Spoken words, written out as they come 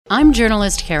I'm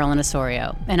journalist Carolyn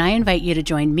Osorio, and I invite you to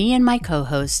join me and my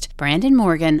co-host, Brandon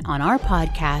Morgan, on our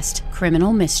podcast,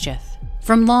 Criminal Mischief.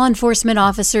 From law enforcement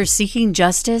officers seeking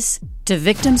justice to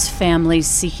victims' families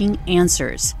seeking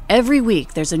answers, every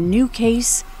week there's a new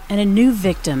case and a new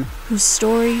victim whose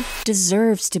story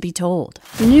deserves to be told.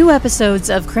 New episodes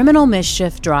of Criminal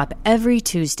Mischief drop every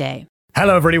Tuesday.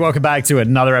 Hello everybody, welcome back to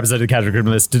another episode of the Casual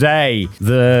Criminalist. Today,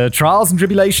 the trials and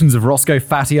tribulations of Roscoe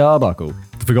Fatty Arbuckle,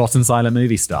 the forgotten silent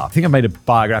movie star. I think I made a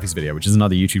biographies video, which is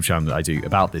another YouTube channel that I do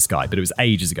about this guy, but it was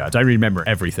ages ago. I don't really remember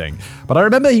everything. But I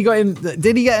remember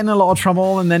did he get in a lot of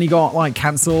trouble and then he got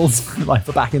cancelled,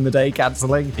 for back in the day,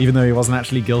 cancelling, even though he wasn't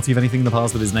actually guilty of anything in the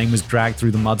past, but his name was dragged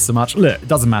through the mud so much. Look, it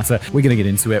doesn't matter. We're going to get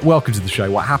into it. Welcome to the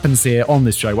show. What happens here on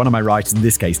this show, one of my writers, in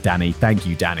this case, Danny, thank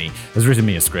you, Danny, has written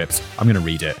me a script. I'm going to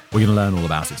read it. We're going to learn all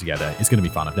about it together. It's going to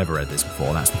be fun. I've never read this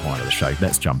before. That's the point of the show.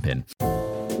 Let's jump in.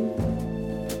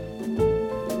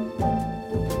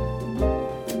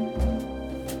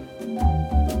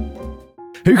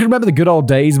 Who can remember the good old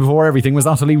days before everything was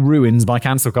utterly ruined by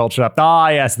cancel culture? Ah,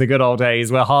 yes, the good old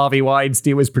days where Harvey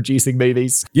Weinstein was producing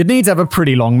movies. You'd need to have a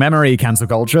pretty long memory, cancel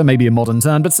culture, maybe a modern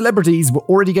turn, but celebrities were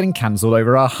already getting cancelled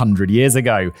over 100 years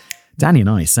ago. Danny and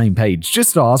I, same page.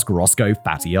 Just ask Roscoe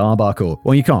Fatty Arbuckle.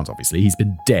 Well, you can't, obviously. He's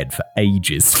been dead for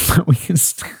ages. But we can...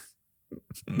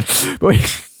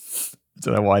 I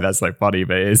don't know why that's so funny,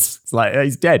 but it's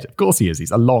he's dead. Of course he is.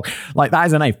 He's a long... that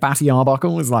is a name. Fatty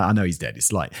Arbuckle is I know he's dead.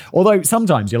 It's although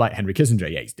sometimes you're like Henry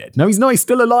Kissinger. Yeah, he's dead. No, he's not. He's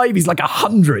still alive. He's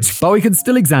 100. But we can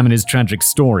still examine his tragic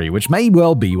story, which may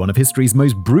well be one of history's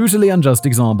most brutally unjust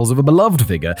examples of a beloved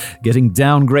figure getting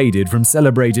downgraded from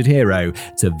celebrated hero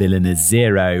to villainous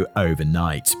zero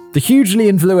overnight. The hugely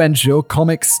influential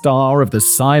comic star of the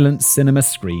silent cinema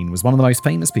screen was one of the most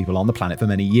famous people on the planet for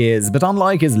many years, but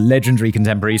unlike his legendary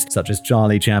contemporaries such as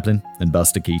Charlie Chaplin and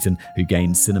Buster Keaton, who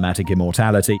gained cinematic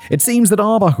immortality, it seems that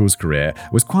Arbuckle's career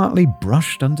was quietly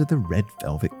brushed under the red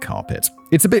velvet carpet.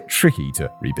 It's a bit tricky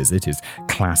to revisit his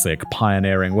classic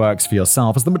pioneering works for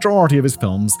yourself, as the majority of his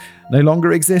films no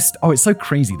longer exist. Oh, it's so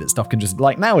crazy that stuff can just,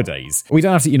 nowadays, we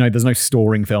don't have to, there's no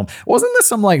storing film. Wasn't there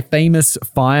some, famous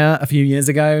fire a few years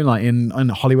ago, in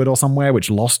Hollywood or somewhere, which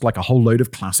lost, a whole load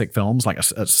of classic films, at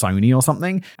Sony or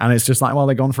something? And it's just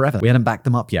they're gone forever. We hadn't backed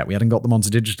them up yet. We hadn't got them onto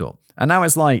digital. And now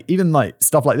it's even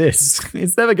stuff like this,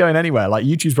 it's never going anywhere.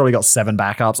 YouTube's probably got 7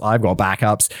 backups. I've got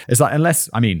backups. It's unless,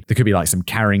 there could be some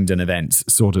Carrington event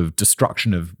sort of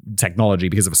destruction of technology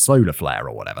because of a solar flare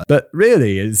or whatever. But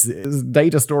really, is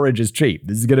data storage is cheap.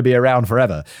 This is going to be around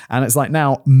forever. And it's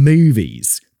now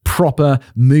movies, proper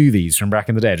movies from back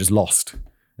in the day are just lost.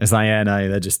 It's yeah, no,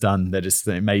 they're just done. They're just,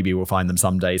 maybe we'll find them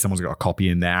someday. Someone's got a copy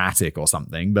in their attic or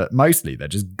something, but mostly they're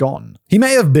just gone. He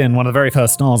may have been one of the very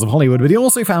first stars of Hollywood, but he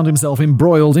also found himself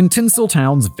embroiled in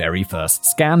Tinseltown's very first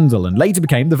scandal, and later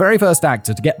became the very first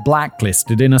actor to get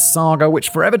blacklisted in a saga which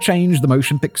forever changed the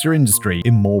motion picture industry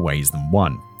in more ways than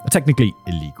one. A technically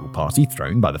illegal party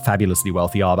thrown by the fabulously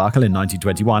wealthy Arbuckle in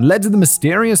 1921 led to the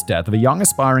mysterious death of a young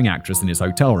aspiring actress in his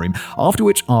hotel room, after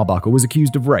which Arbuckle was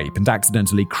accused of rape and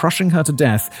accidentally crushing her to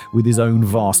death with his own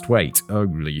vast weight.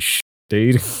 Holy shit,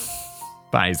 dude.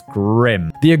 That is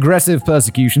grim. The aggressive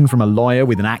persecution from a lawyer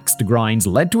with an axe to grind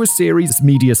led to a series of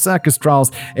media circus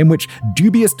trials in which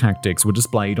dubious tactics were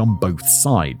displayed on both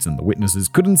sides, and the witnesses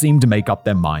couldn't seem to make up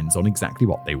their minds on exactly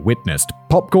what they witnessed.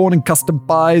 Popcorn and custom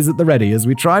pies at the ready as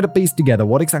we try to piece together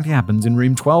what exactly happened in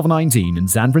room 1219 in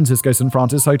San Francisco San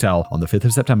Francis Hotel on the 5th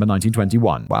of September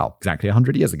 1921, wow, exactly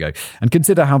 100 years ago, and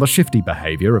consider how the shifty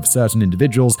behavior of certain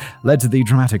individuals led to the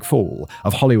dramatic fall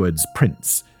of Hollywood's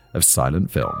prince of silent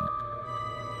film.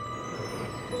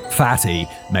 Fatty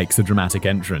makes a dramatic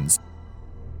entrance.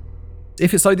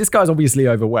 So this guy's obviously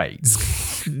overweight.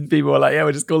 People are yeah,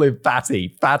 we'll just call him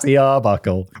Fatty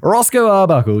Arbuckle. Roscoe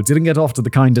Arbuckle didn't get off to the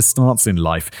kindest starts in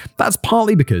life. That's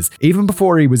partly because even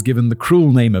before he was given the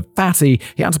cruel name of Fatty,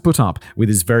 he had to put up with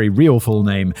his very real full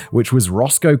name, which was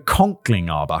Roscoe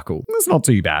Conkling Arbuckle. That's not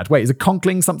too bad. Wait, is a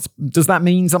conkling something? Does that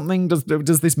mean something? Does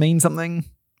this mean something?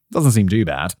 Doesn't seem too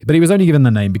bad. But he was only given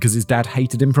the name because his dad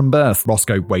hated him from birth.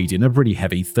 Roscoe weighed in a pretty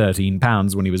heavy 13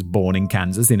 pounds when he was born in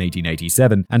Kansas in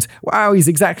 1887. And wow, he's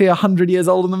exactly 100 years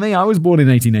older than me. I was born in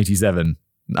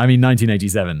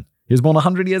 1987. He was born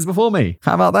 100 years before me.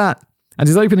 How about that? And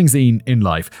his opening scene in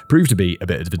life proved to be a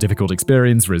bit of a difficult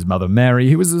experience for his mother Mary,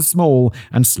 who was a small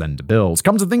and slender build.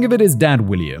 Come to think of it, his dad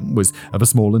William was of a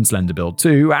small and slender build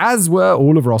too, as were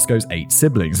all of Roscoe's 8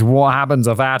 siblings. What happened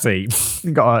to Fatty?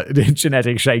 Got a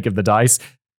genetic shake of the dice.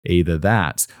 Either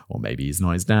that, or maybe he's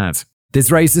not his dad. This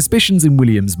raised suspicions in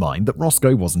William's mind that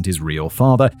Roscoe wasn't his real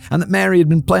father and that Mary had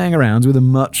been playing around with a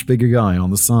much bigger guy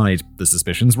on the side. The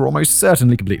suspicions were almost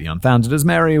certainly completely unfounded, as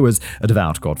Mary was a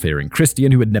devout, God-fearing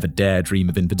Christian who would never dare dream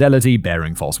of infidelity,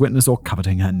 bearing false witness, or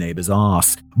coveting her neighbor's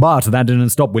ass. But that didn't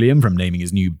stop William from naming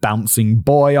his new bouncing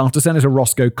boy after Senator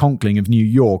Roscoe Conkling of New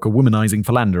York, a womanizing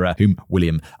philanderer whom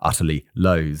William utterly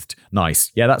loathed. Nice.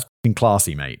 Yeah, that's fucking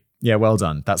classy, mate. Yeah, well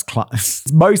done. That's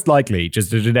it's most likely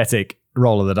just a genetic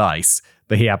roll of the dice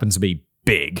that he happened to be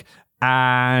big,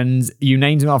 and you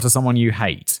named him after someone you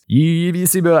hate. You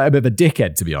seem a bit of a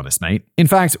dickhead, to be honest, mate. In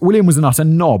fact, William was an utter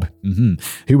knob,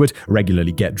 who would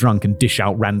regularly get drunk and dish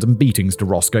out random beatings to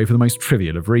Roscoe for the most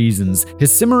trivial of reasons.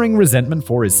 His simmering resentment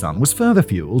for his son was further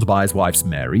fueled by his wife's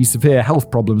Mary's severe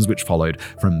health problems which followed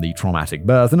from the traumatic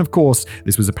birth, and of course,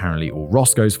 this was apparently all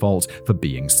Roscoe's fault for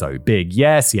being so big.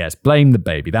 Yes, blame the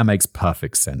baby. That makes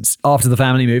perfect sense. After the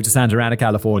family moved to Santa Ana,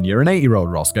 California, an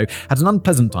 8-year-old Roscoe had an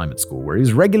unpleasant time at school where he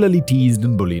was regularly teased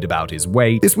and bullied about his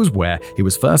weight. This was where he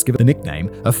was first given the nickname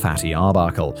of Fatty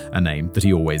Arbuckle, a name that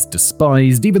he always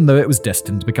despised, even though it was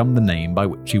destined to become the name by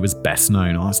which he was best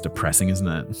known. Oh, that's depressing, isn't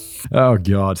it? Oh,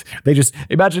 God. They just,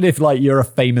 imagine if, like, you're a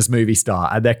famous movie star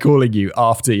and they're calling you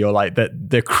after you're, like,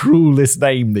 the cruelest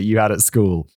name that you had at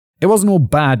school. It wasn't all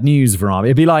bad news for Arby.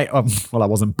 It'd be like, well, I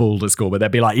wasn't bald at school, but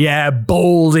they'd be like, yeah,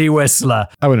 Baldy Whistler.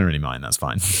 I wouldn't really mind, that's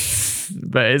fine.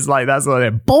 But it's like, that's what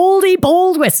it is. Baldy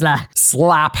Bald Whistler.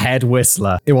 Slaphead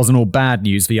Whistler. It wasn't all bad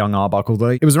news for young Arbuckle,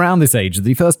 though. It was around this age that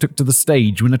he first took to the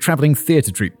stage when a travelling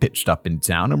theatre troupe pitched up in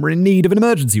town and were in need of an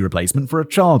emergency replacement for a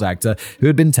child actor who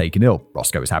had been taken ill.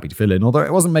 Roscoe was happy to fill in, although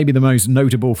it wasn't maybe the most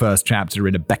notable first chapter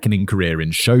in a beckoning career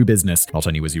in show business. Not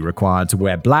only was he required to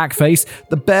wear blackface,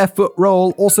 the barefoot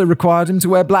role also required him to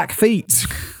wear black feet.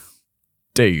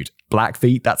 Dude, black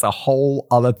feet, that's a whole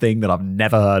other thing that I've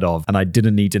never heard of and I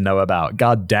didn't need to know about.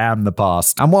 God damn the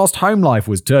past. And whilst home life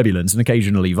was turbulent and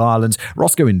occasionally violent,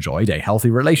 Roscoe enjoyed a healthy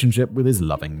relationship with his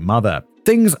loving mother.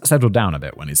 Things settled down a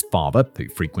bit when his father, who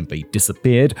frequently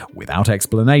disappeared without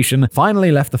explanation,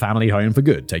 finally left the family home for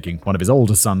good, taking one of his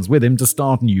older sons with him to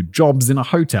start new jobs in a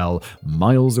hotel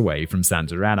miles away from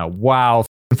Santa Ana. Wow,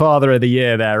 father of the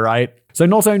year there, right? So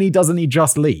not only doesn't he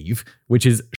just leave, which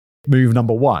is move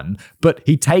number one, but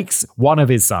he takes one of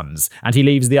his sons and he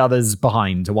leaves the others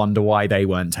behind to wonder why they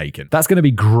weren't taken. That's going to be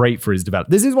great for his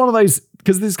development. This is one of those,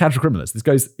 because this is Catch a Criminalist,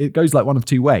 it goes like one of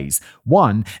two ways.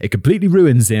 One, it completely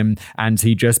ruins him and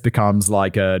he just becomes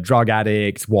like a drug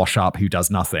addict, wash up who does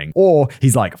nothing. Or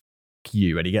he's like,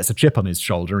 you, and he gets a chip on his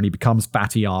shoulder and he becomes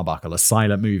Fatty Arbuckle, a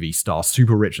silent movie star,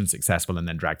 super rich and successful, and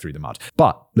then dragged through the mud.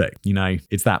 But look,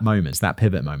 it's that moment, it's that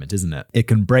pivot moment, isn't it? It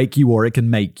can break you or it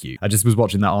can make you. I just was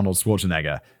watching that Arnold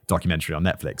Schwarzenegger documentary on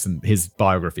Netflix, and his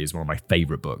biography is one of my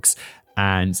favorite books.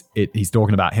 And he's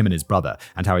talking about him and his brother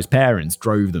and how his parents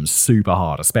drove them super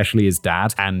hard, especially his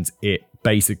dad, and it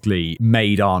basically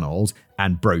made Arnold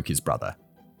and broke his brother.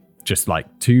 Just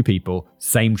like two people,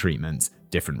 same treatments,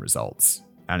 different results.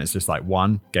 And it's just like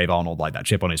one gave Arnold like that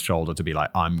chip on his shoulder to be like,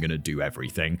 I'm going to do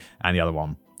everything. And the other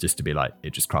one just to be like,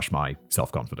 it just crushed my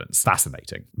self-confidence.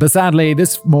 Fascinating. But sadly,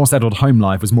 this more settled home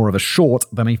life was more of a short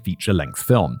than a feature-length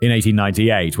film. In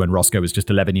 1898, when Roscoe was just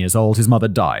 11 years old, his mother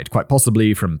died, quite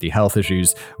possibly from the health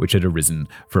issues which had arisen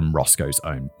from Roscoe's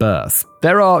own birth.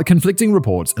 There are conflicting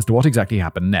reports as to what exactly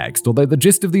happened next, although the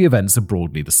gist of the events are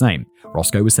broadly the same.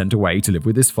 Roscoe was sent away to live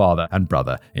with his father and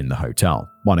brother in the hotel.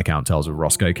 One account tells of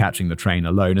Roscoe catching the train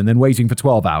alone and then waiting for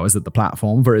 12 hours at the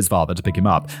platform for his father to pick him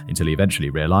up until he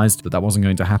eventually realized that wasn't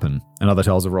going to happen. Another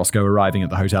tells of Roscoe arriving at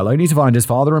the hotel only to find his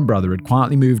father and brother had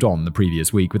quietly moved on the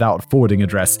previous week without forwarding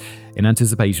address in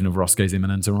anticipation of Roscoe's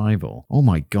imminent arrival. Oh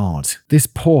my God, this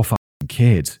poor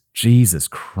kid. Jesus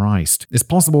Christ. It's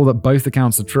possible that both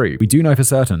accounts are true. We do know for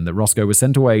certain that Roscoe was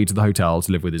sent away to the hotel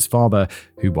to live with his father,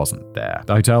 who wasn't there.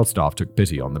 The hotel staff took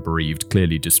pity on the bereaved,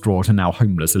 clearly distraught and now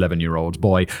homeless 11-year-old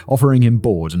boy, offering him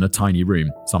board in a tiny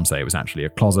room. Some say it was actually a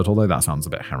closet, although that sounds a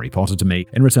bit Harry Potter to me,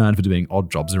 in return for doing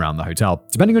odd jobs around the hotel.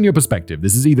 Depending on your perspective,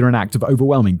 this is either an act of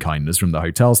overwhelming kindness from the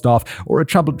hotel staff or a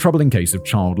troubling case of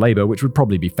child labor, which would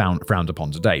probably be frowned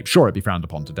upon today. Sure, it'd be frowned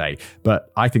upon today,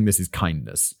 but I think this is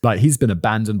kindness. Like, he's been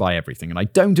abandoned by everything, and I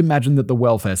don't imagine that the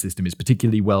welfare system is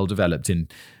particularly well developed in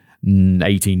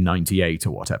 1898 or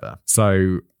whatever.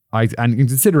 So, and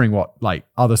considering what like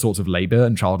other sorts of labor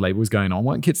and child labor was going on,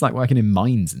 weren't kids like working in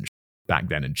mines and shit back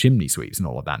then and chimney sweeps and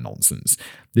all of that nonsense.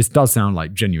 This does sound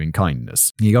like genuine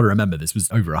kindness. You got to remember this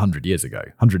was over 100 years ago,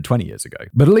 120 years ago.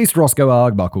 But at least Roscoe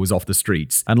Arbuckle was off the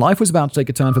streets, and life was about to take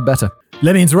a turn for better.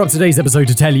 Let me interrupt today's episode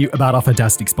to tell you about our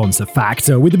fantastic sponsor,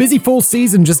 Factor. With the busy fall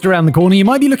season just around the corner, you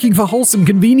might be looking for wholesome,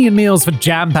 convenient meals for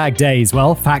jam-packed days.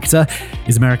 Well, Factor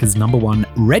is America's #1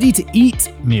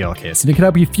 ready-to-eat meal kit, and it can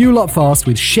help you fuel up fast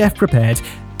with chef-prepared,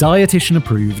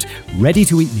 dietitian-approved,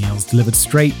 ready-to-eat meals delivered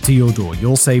straight to your door.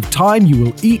 You'll save time, you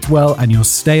will eat well, and you'll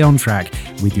stay on track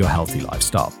with your healthy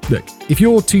lifestyle. Look, if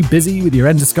you're too busy with your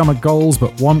end-of-stomach goals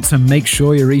but want to make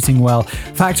sure you're eating well,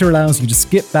 Factor allows you to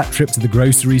skip that trip to the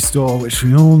grocery store, which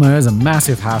we all know is a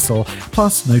massive hassle.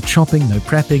 Plus, no chopping, no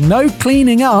prepping, no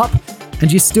cleaning up,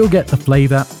 and you still get the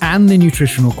flavor and the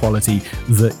nutritional quality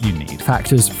that you need.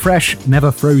 Factor's fresh,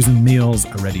 never frozen meals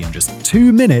are ready in just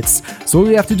 2 minutes, so all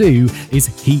you have to do is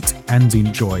heat and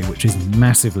enjoy, which is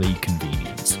massively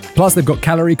convenient. Plus, they've got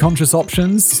calorie-conscious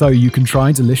options, so you can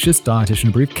try delicious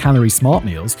dietitian-approved calorie-smart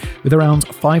meals with around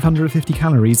 550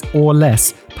 calories or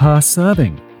less per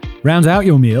serving. Round out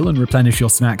your meal and replenish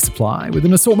your snack supply with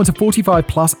an assortment of 45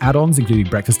 plus add-ons, including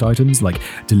breakfast items like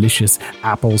delicious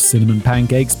apple cinnamon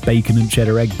pancakes, bacon and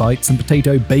cheddar egg bites, and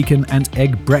potato, bacon, and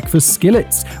egg breakfast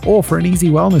skillets. Or for an easy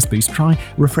wellness boost, try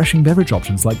refreshing beverage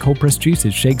options like cold-pressed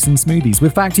juices, shakes, and smoothies.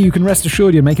 With Factor, you can rest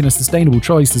assured you're making a sustainable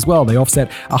choice as well. They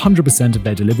offset 100% of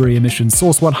their delivery emissions,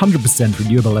 source 100%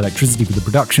 renewable electricity for the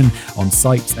production on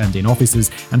site and in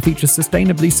offices, and feature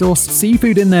sustainably sourced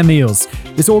seafood in their meals.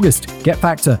 This August, get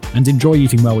Factor and enjoy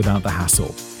eating well without the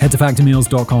hassle. Head to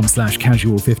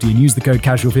factormeals.com/casual50 and use the code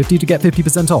casual50 to get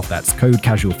 50% off. That's code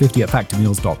casual50 at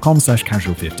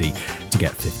factormeals.com/casual50 to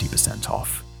get 50%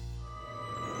 off.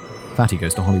 Fatty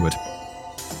goes to Hollywood.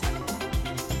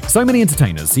 So many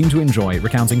entertainers seem to enjoy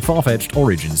recounting far-fetched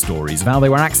origin stories of how they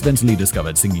were accidentally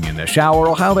discovered singing in their shower,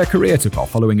 or how their career took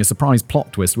off following a surprise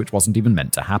plot twist which wasn't even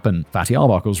meant to happen. Fatty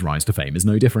Arbuckle's rise to fame is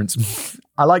no different.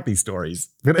 I like these stories,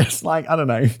 but it's like, I don't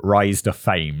know, rise to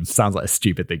fame sounds like a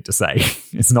stupid thing to say.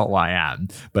 It's not what I am,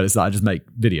 but it's like I just make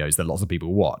videos that lots of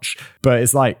people watch. But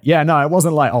it's like, yeah, no, it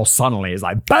wasn't like, oh, suddenly it's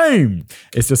like, boom.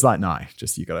 It's just like, no,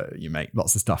 just you make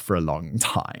lots of stuff for a long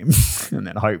time and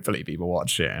then hopefully people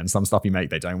watch it. And some stuff you make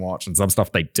they don't watch, and some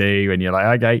stuff they do, and you're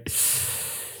like, okay,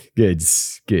 good.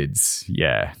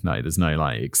 Yeah, no, there's no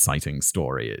like exciting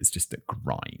story. It's just a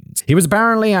grind. He was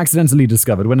apparently accidentally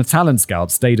discovered when a talent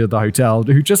scout stayed at the hotel,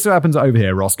 who just so happened to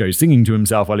overhear Roscoe singing to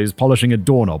himself while he was polishing a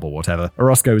doorknob or whatever.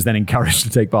 Roscoe was then encouraged to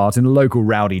take part in a local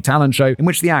rowdy talent show in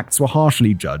which the acts were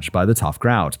harshly judged by the tough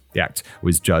crowd. The act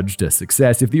was judged a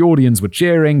success if the audience were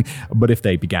cheering, but if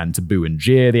they began to boo and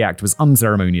jeer, the act was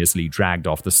unceremoniously dragged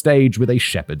off the stage with a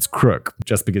shepherd's crook.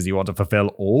 Just because you want to fulfill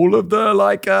all of the,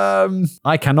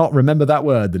 I cannot remember that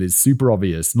word that is super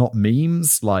obvious. Not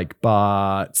memes,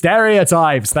 but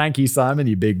stereotypes. Thank you, Simon,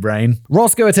 you big brain.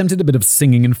 Roscoe attempted a bit of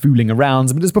singing and fooling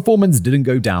around, but his performance didn't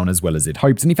go down as well as it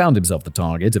hoped, and he found himself the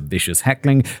target of vicious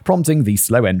heckling, prompting the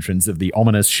slow entrance of the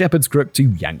ominous shepherd's crook to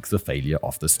yank the failure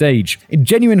off the stage. In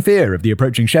genuine fear of the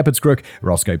approaching shepherd's crook,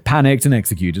 Roscoe panicked and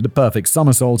executed a perfect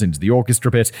somersault into the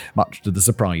orchestra pit, much to the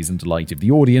surprise and delight of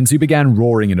the audience, who began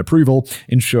roaring in approval,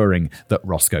 ensuring that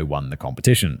Roscoe won the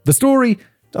competition. The story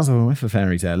does have a whiff of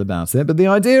fairy tale about it, but the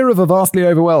idea of a vastly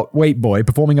overweight boy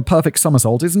performing a perfect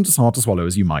somersault isn't as hard to swallow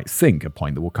as you might think. A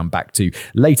point that we'll come back to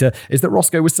later is that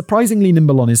Roscoe was surprisingly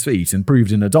nimble on his feet and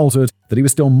proved in adulthood that he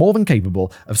was still more than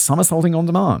capable of somersaulting on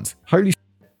demand. Holy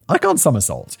I can't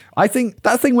somersault. I think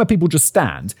that thing where people just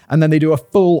stand and then they do a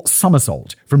full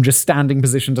somersault from just standing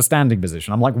position to standing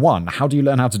position. I'm like, 1, how do you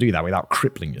learn how to do that without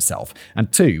crippling yourself?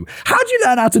 And 2, how do you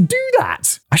learn how to do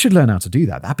that? I should learn how to do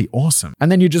that. That'd be awesome.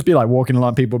 And then you'd just be like walking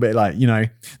along, people be like,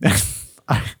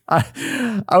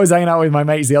 I was hanging out with my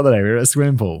mates the other day. We were at a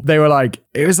swimming pool. They were like,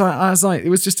 it was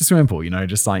just a swimming pool,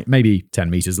 just like maybe 10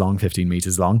 meters long, 15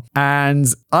 meters long. And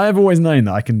I've always known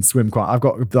that I can swim I've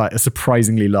got like a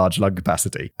surprisingly large lung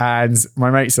capacity. And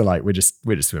my mates are like, we're just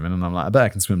swimming. And I'm like, I bet I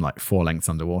can swim like 4 lengths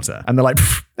underwater. And they're like,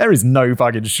 there is no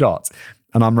fucking shot.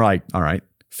 And I'm like, all right,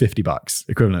 $50,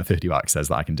 equivalent of $50 says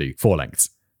that I can do 4 lengths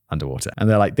underwater. And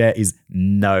they're like, there is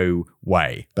no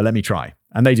way, but let me try.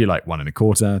 And they do like 1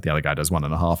 1/4. The other guy does 1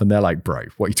 1/2. And they're like, bro,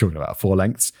 what are you talking about? 4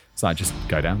 lengths? So I just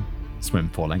go down, swim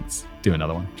 4 lengths, do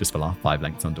another one just for laugh, 5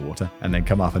 lengths underwater, and then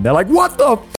come up and they're like, what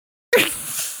the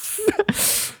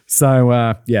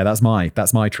So yeah, that's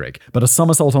my trick. But a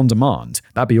somersault on demand,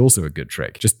 that'd be also a good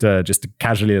trick. Just to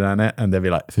casually learn it, and they'd be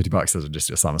like, $50 is just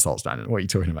a somersault standard. What are you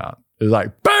talking about? It's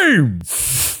like, boom!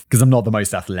 because I'm not the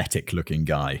most athletic-looking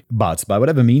guy. But by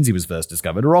whatever means he was first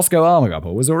discovered, Roscoe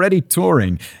Arbuckle was already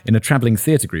touring in a traveling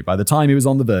theatre group by the time he was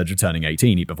on the verge of turning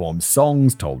 18. He performed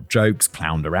songs, told jokes,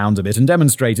 clowned around a bit, and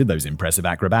demonstrated those impressive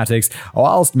acrobatics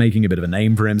whilst making a bit of a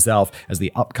name for himself as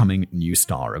the upcoming new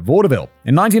star of vaudeville.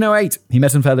 In 1908, he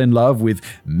met and fell in love with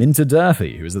Minta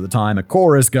Durfee, who was at the time a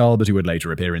chorus girl, but who would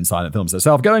later appear in silent films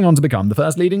herself, going on to become the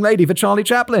first leading lady for Charlie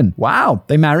Chaplin. Wow!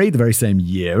 They married the very same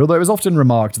year, although it was often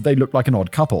remarked that they looked like an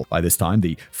odd couple. By this time,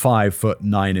 the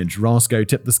 5'9" Roscoe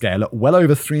tipped the scale at well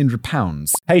over 300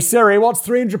 pounds. Hey Siri, what's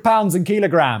 300 pounds in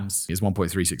kilograms? It's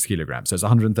 1.36 kilograms, so it's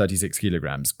 136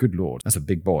 kilograms. Good lord, that's a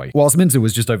big boy. Whilst Minta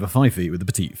was just over 5 feet with a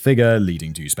petite figure,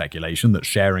 leading to speculation that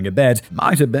sharing a bed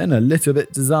might have been a little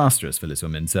bit disastrous for little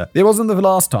Minta. It wasn't the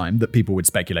last time that people would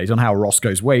speculate on how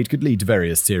Roscoe's weight could lead to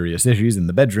various serious issues in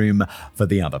the bedroom for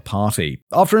the other party.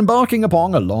 After embarking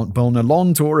upon a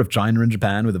long tour of China and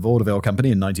Japan with the vaudeville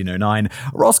company in 1909,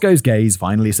 Roscoe's gaze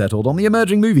finally settled on the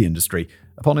emerging movie industry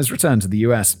upon his return to the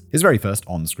US. His very first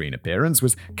on-screen appearance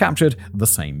was captured the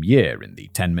same year in the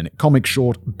 10-minute comic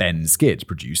short Ben Skid,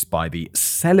 produced by the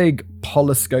Selig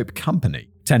Polyscope Company.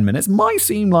 10 minutes might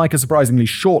seem like a surprisingly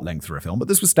short length for a film, but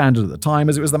this was standard at the time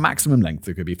as it was the maximum length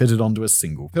that could be fitted onto a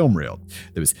single film reel.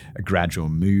 There was a gradual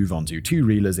move onto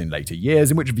two-reelers in later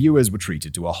years in which viewers were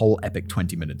treated to a whole epic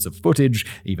 20 minutes of footage,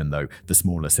 even though the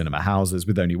smaller cinema houses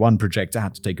with only one projector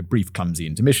had to take a brief clumsy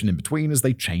intermission in between as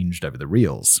they changed over the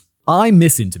reels. I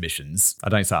miss intermissions.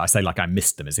 I say like I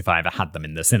missed them as if I ever had them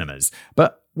in the cinemas.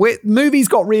 But movies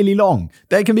got really long.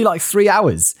 They can be like 3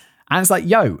 hours. And it's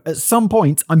like, at some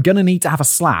point, I'm going to need to have a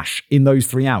slash in those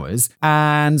 3 hours.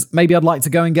 And maybe I'd like to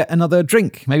go and get another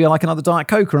drink. Maybe I'd like another Diet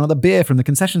Coke or another beer from the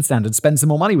concession stand and spend some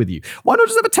more money with you. Why not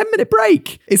just have a 10-minute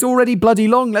break? It's already bloody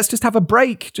long. Let's just have a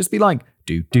break. Just be like,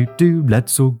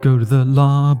 let's all go to the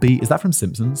lobby. Is that from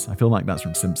Simpsons? I feel like that's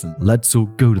from Simpsons. Let's all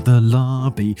go to the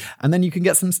lobby. And then you can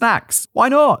get some snacks. Why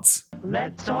not?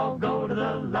 Let's all go to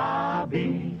the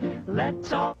lobby. Let's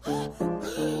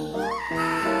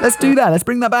do that. Let's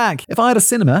bring that back. If I had a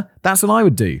cinema, that's what I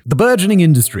would do. The burgeoning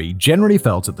industry generally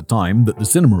felt at the time that the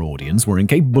cinema audience were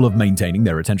incapable of maintaining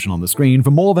their attention on the screen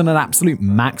for more than an absolute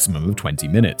maximum of 20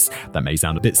 minutes. That may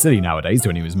sound a bit silly nowadays to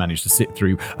anyone who's managed to sit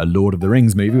through a Lord of the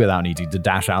Rings movie without needing to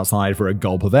dash outside for a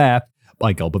gulp of air.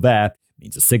 By gulp of air,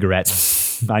 means a cigarette.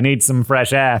 I need some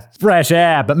fresh air. Fresh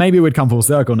air! But maybe it would come full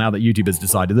circle now that YouTube has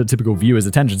decided that typical viewer's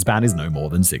attention span is no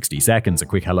more than 60 seconds. A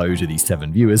quick hello to these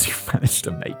 7 viewers who managed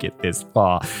to make it this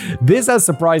far. This has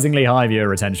surprisingly high viewer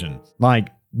retention. Like,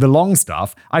 the long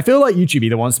stuff, I feel like YouTube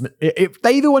either wants, if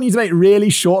they either want you to make really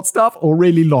short stuff or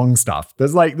really long stuff.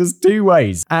 There's 2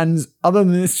 ways. And other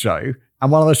than this show,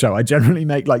 and one other show, I generally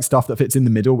make like stuff that fits in the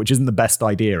middle, which isn't the best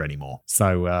idea anymore.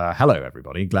 So, hello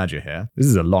everybody, glad you're here. This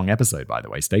is a long episode, by the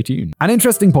way, stay tuned. An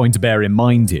interesting point to bear in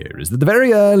mind here is that the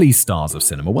very early stars of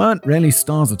cinema weren't really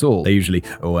stars at all. They usually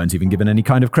weren't even given any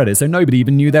kind of credit, so nobody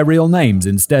even knew their real names.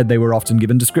 Instead, they were often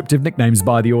given descriptive nicknames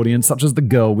by the audience, such as the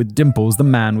girl with dimples, the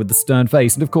man with the stern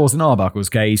face, and of course, in Arbuckle's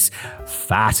case,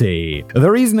 Fatty. The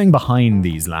reasoning behind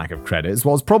these lack of credits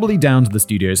was probably down to the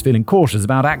studios feeling cautious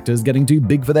about actors getting too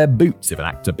big for their boots. If an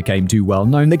actor became too well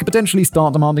known, they could potentially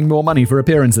start demanding more money for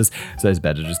appearances, so it's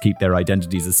better to just keep their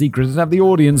identities a secret and have the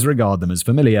audience regard them as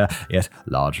familiar, yet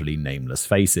largely nameless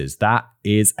faces. That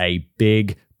is a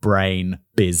big brain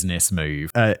business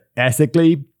move.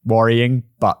 Ethically worrying,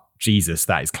 but Jesus,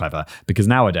 that is clever, because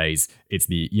nowadays it's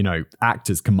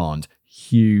actors command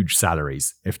huge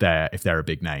salaries if they're a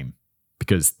big name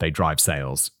because they drive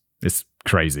sales. It's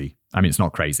crazy. I mean, it's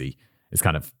not crazy. It's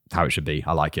kind of how it should be.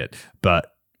 I like it.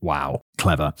 But wow,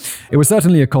 clever. It was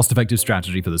certainly a cost-effective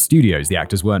strategy for the studios. The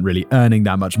actors weren't really earning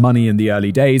that much money in the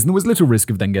early days, and there was little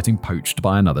risk of them getting poached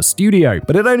by another studio.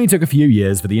 But it only took a few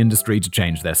years for the industry to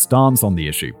change their stance on the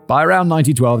issue. By around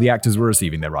 1912, the actors were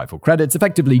receiving their rightful credits,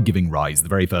 effectively giving rise to the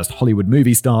very first Hollywood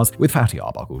movie stars, with Fatty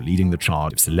Arbuckle leading the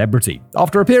charge of celebrity.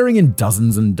 After appearing in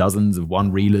dozens and dozens of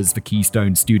one-reelers for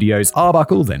Keystone Studios,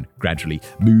 Arbuckle then gradually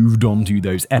moved on to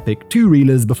those epic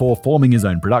 2-reelers before forming his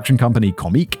own production company,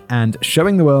 Comique, and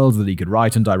showing the world that he could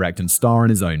write and direct and star in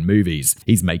his own movies.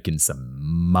 He's making some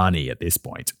money at this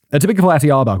point. A typical Fatty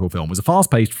Arbuckle film was a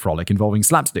fast-paced frolic involving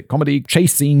slapstick comedy,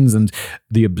 chase scenes, and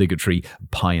the obligatory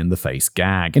pie-in-the-face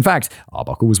gag. In fact,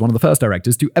 Arbuckle was one of the first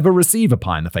directors to ever receive a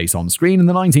pie-in-the-face on screen in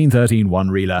the 1913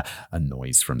 one-reeler A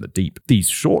Noise from the Deep. These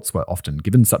shorts were often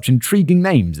given such intriguing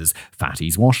names as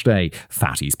Fatty's Wash Day,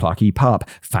 Fatty's Plucky Pup,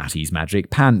 Fatty's Magic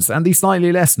Pants, and the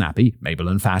slightly less snappy Mabel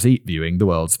and Fatty Viewing the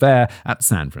World's Fair at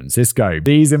San Francisco.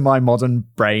 These in my modern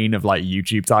brain of like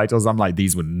YouTube titles, I'm like,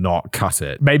 these would not cut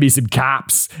it. Maybe some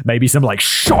caps, maybe some like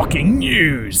shocking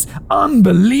news,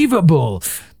 unbelievable.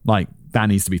 Like, That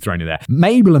needs to be thrown in there.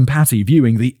 Mabel and Patty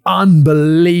viewing the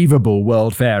unbelievable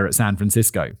World Fair at San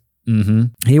Francisco.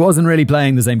 He wasn't really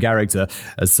playing the same character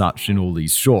as such in all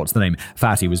these shorts. The name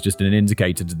Fatty was just an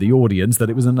indicator to the audience that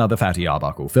it was another Fatty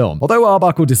Arbuckle film. Although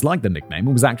Arbuckle disliked the nickname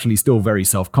and was actually still very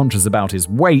self-conscious about his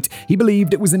weight, he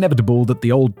believed it was inevitable that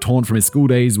the old taunt from his school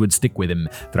days would stick with him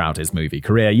throughout his movie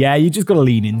career. Yeah, you just gotta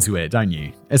lean into it, don't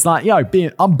you? It's like,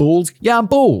 I'm bald. Yeah, I'm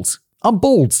bald. I'm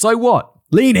bald, so what?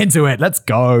 Lean into it, let's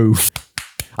go.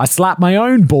 I slapped my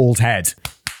own bald head.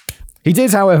 He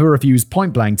did, however, refuse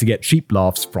point-blank to get cheap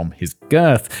laughs from his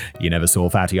girth. You never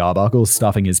saw Fatty Arbuckle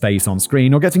stuffing his face on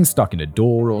screen or getting stuck in a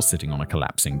door or sitting on a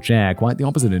collapsing chair. Quite the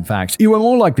opposite, in fact. You were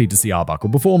more likely to see Arbuckle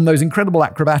perform those incredible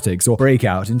acrobatics or break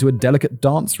out into a delicate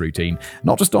dance routine.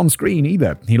 Not just on screen,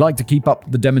 either. He liked to keep up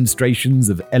the demonstrations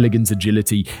of elegant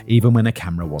agility even when a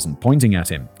camera wasn't pointing at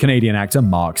him. Canadian actor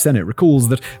Mark Sennett recalls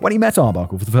that when he met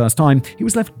Arbuckle for the first time, he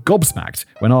was left gobsmacked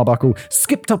when Arbuckle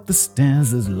skipped up the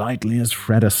stairs as lightly as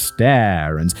Fred Astaire,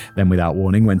 and then without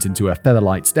warning went into a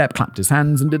featherlight step, clapped his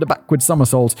hands, and did a backward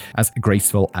somersault as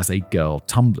graceful as a girl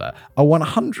tumbler. A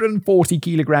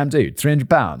 140-kilogram dude, 300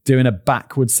 pounds, doing a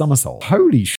backward somersault.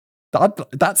 Holy shit.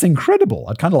 That's incredible.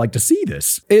 I'd kind of like to see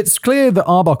this. It's clear that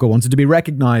Arbuckle wanted to be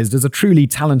recognized as a truly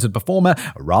talented performer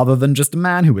rather than just a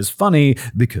man who was funny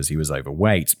because he was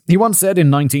overweight. He once said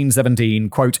in 1917,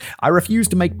 quote, "I refuse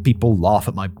to make people laugh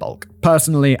at my bulk.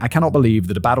 Personally, I cannot believe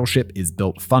that a battleship is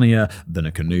built funnier than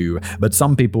a canoe, but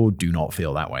some people do not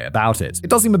feel that way about it." It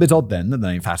does seem a bit odd then that the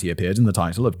name Fatty appeared in the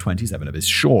title of 27 of his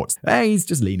shorts. Hey, he's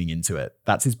just leaning into it.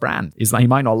 That's his brand. It's like he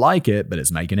might not like it, but it's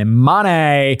making him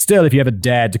money. Still, if you ever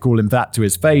dared to call him that to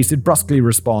his face, he'd brusquely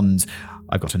respond,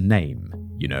 "I've got a name,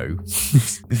 you know."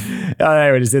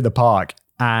 We're just in the park,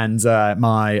 and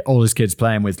my oldest kid's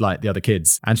playing with like the other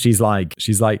kids, and she's like,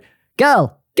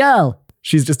 "Girl."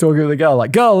 She's just talking to the girl,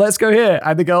 like, "Girl, let's go here."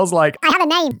 And the girl's like, "I have a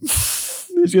name."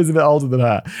 She was a bit older than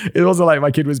her. It wasn't like my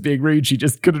kid was being rude. She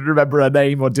just couldn't remember her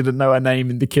name or didn't know her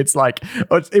name. And the kid's like,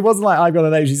 it wasn't like, "I've got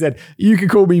a name." She said, "You can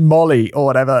call me Molly or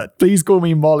whatever. Please call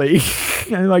me Molly."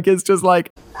 And like, it's just like,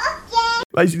 okay.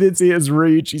 Like she didn't see it as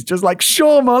rude. She's just like,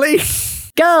 "Sure, Molly."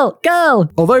 Girl.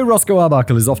 Although Roscoe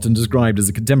Arbuckle is often described as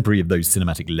a contemporary of those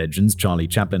cinematic legends, Charlie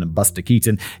Chaplin and Buster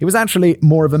Keaton, he was actually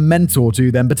more of a mentor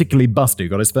to them, particularly Buster, who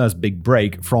got his first big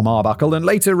break from Arbuckle and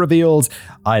later revealed,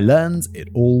 "I learned it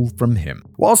all from him."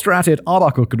 Whilst we're at it,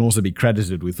 Arbuckle can also be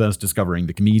credited with first discovering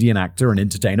the comedian, actor, and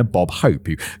entertainer Bob Hope,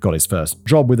 who got his first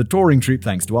job with a touring troupe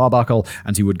thanks to Arbuckle,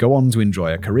 and he would go on to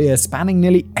enjoy a career spanning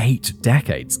nearly 8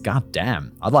 decades. God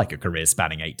damn. I'd like a career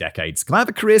spanning 8 decades. Can I have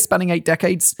a career spanning 8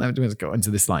 decades? I'm going to go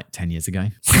into this like 10 years ago.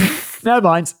 Never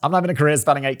mind. I'm having a career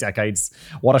spanning 8 decades.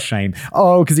 What a shame.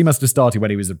 Oh, because he must have started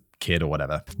when he was a kid or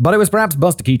whatever. But it was perhaps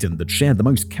Buster Keaton that shared the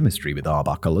most chemistry with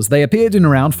Arbuckle, as they appeared in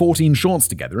around 14 shorts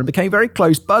together and became very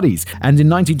close buddies. And in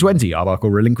 1920, Arbuckle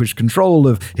relinquished control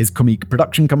of his comic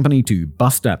production company to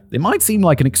Buster. It might seem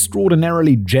like an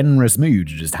extraordinarily generous move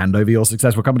to just hand over your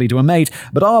successful company to a mate,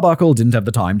 but Arbuckle didn't have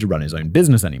the time to run his own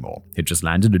business anymore. He'd just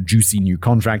landed a juicy new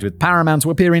contract with Paramount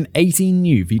to appear in 18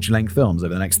 new feature-length films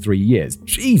over the next 3 years.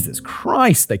 Jesus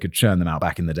Christ, they could churn them out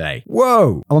back in the day.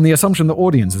 Whoa! On the assumption that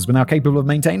audiences were now capable of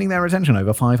maintaining their attention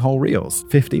over 5 whole reels.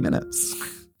 50 minutes.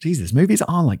 Jesus, movies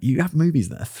are like, you have movies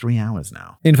that are 3 hours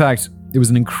now. In fact, it was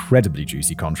an incredibly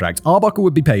juicy contract. Arbuckle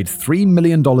would be paid $3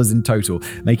 million in total,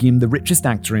 making him the richest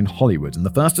actor in Hollywood and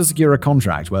the first to secure a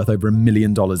contract worth over $1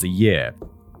 million a year.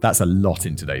 That's a lot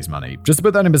in today's money. Just to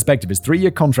put that in perspective, his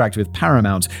 3-year contract with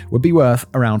Paramount would be worth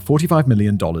around $45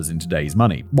 million in today's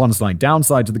money. One slight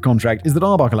downside to the contract is that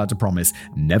Arbuckle had to promise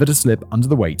never to slip under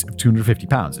the weight of 250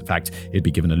 pounds. In fact, he'd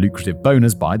be given a lucrative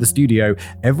bonus by the studio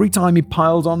every time he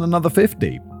piled on another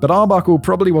 50. But Arbuckle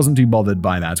probably wasn't too bothered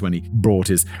by that when he bought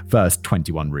his first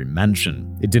 21-room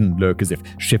mansion. It didn't look as if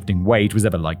shifting weight was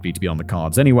ever likely to be on the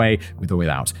cards anyway, with or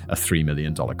without a $3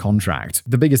 million contract.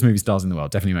 The biggest movie stars in the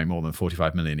world definitely make more than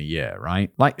 $45 million a year,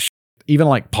 right? Like, even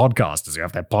like podcasters who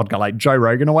have their podcast, like Joe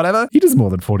Rogan or whatever, he does more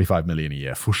than $45 million a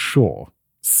year for sure.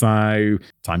 So,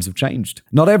 times have changed.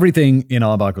 Not everything in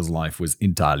Arbuckle's life was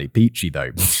entirely peachy,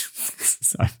 though.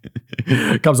 So,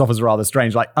 comes off as rather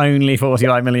strange, like only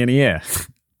 $45 million a year.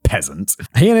 Peasant.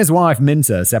 He and his wife,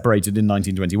 Minter, separated in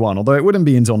 1921, although it wouldn't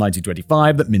be until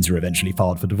 1925 that Minter eventually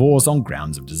filed for divorce on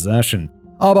grounds of desertion.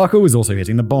 Arbuckle was also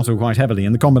hitting the bottle quite heavily,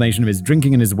 and the combination of his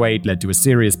drinking and his weight led to a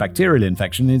serious bacterial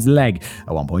infection in his leg.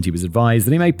 At one point, he was advised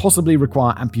that he may possibly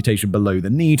require amputation below the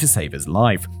knee to save his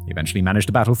life. He eventually managed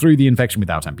to battle through the infection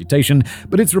without amputation,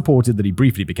 but it's reported that he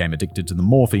briefly became addicted to the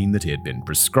morphine that he had been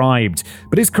prescribed.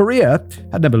 But his career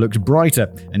had never looked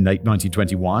brighter. In late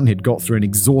 1921, he'd got through an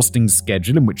exhausting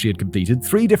schedule in which he had completed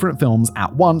 3 different films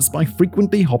at once by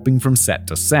frequently hopping from set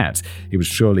to set. He was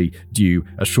surely due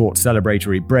a short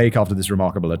celebratory break after this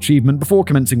remarkable achievement before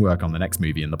commencing work on the next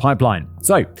movie in the pipeline.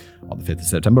 So, on the 5th of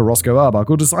September, Roscoe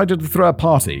Arbuckle decided to throw a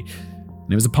party.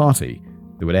 And it was a party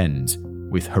that would end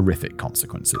with horrific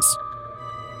consequences.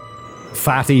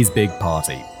 Fatty's Big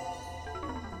Party.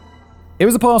 It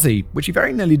was a party which he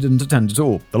very nearly didn't attend at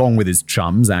all. Along with his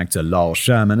chums, actor Lyle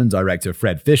Sherman and director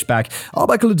Fred Fishback,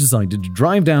 Arbuckle had decided to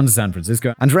drive down to San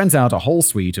Francisco and rent out a whole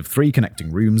suite of 3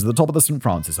 connecting rooms at the top of the St.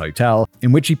 Francis Hotel,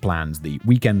 in which he planned the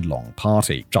weekend-long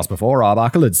party. Just before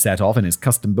Arbuckle had set off in his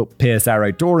custom-built Pierce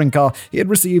Arrow touring car, he had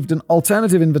received an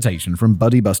alternative invitation from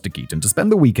Buddy Buster Keaton to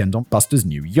spend the weekend on Buster's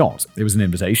new yacht. It was an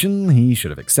invitation he should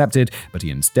have accepted, but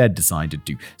he instead decided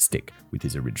to stick with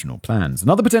his original plans.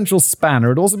 Another potential spanner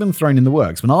had also been thrown in the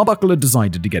works when Arbuckle had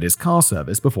decided to get his car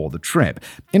serviced before the trip.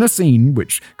 In a scene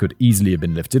which could easily have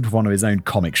been lifted with one of his own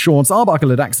comic shorts, Arbuckle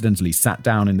had accidentally sat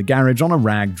down in the garage on a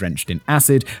rag drenched in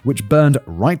acid, which burned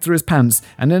right through his pants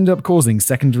and ended up causing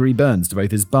secondary burns to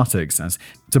both his buttocks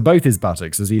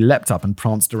as he leapt up and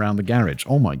pranced around the garage.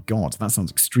 Oh my god, that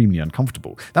sounds extremely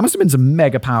uncomfortable. That must have been some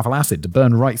mega powerful acid to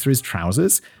burn right through his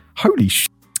trousers. Holy shit.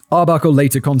 Arbuckle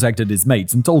later contacted his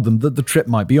mates and told them that the trip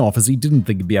might be off as he didn't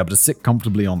think he'd be able to sit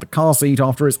comfortably on the car seat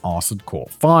after his arse had caught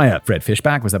fire. Fred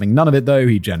Fishback was having none of it though.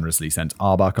 He generously sent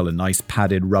Arbuckle a nice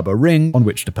padded rubber ring on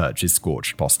which to perch his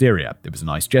scorched posterior. It was a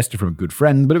nice gesture from a good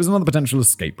friend, but it was another potential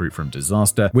escape route from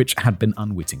disaster, which had been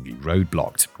unwittingly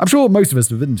roadblocked. I'm sure most of us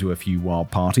have been to a few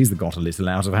wild parties that got a little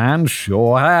out of hand.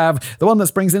 Sure have. The one that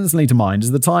springs instantly to mind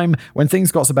is the time when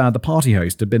things got so bad the party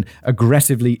host had been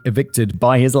aggressively evicted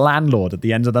by his landlord at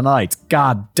the end of the night.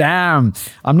 God damn.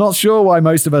 I'm not sure why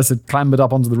most of us had clambered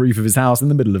up onto the roof of his house in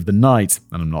the middle of the night,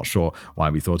 and I'm not sure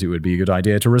why we thought it would be a good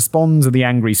idea to respond to the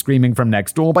angry screaming from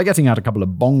next door by getting out a couple of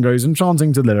bongos and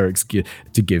chanting to the lyrics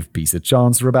to give peace a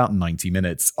chance for about 90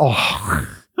 minutes. Oh.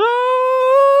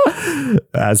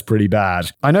 That's pretty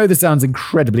bad. I know this sounds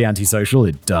incredibly antisocial,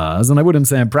 it does, and I wouldn't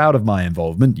say I'm proud of my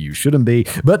involvement, you shouldn't be,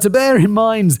 but to bear in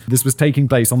mind this was taking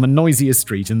place on the noisiest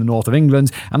street in the north of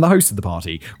England, and the host of the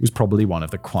party was probably one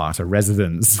of the quieter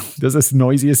residents. There's this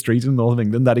noisiest street in the north of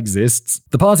England that exists.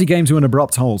 The party came to an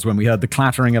abrupt halt when we heard the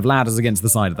clattering of ladders against the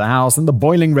side of the house, and the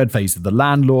boiling red face of the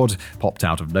landlord popped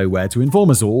out of nowhere to inform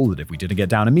us all that if we didn't get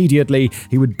down immediately,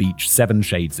 he would beach 7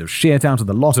 shades of shit out of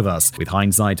the lot of us. With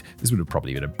hindsight, this would have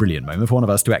probably been a brilliant moment for one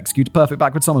of us to execute a perfect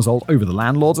backward somersault over the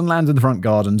landlord and land in the front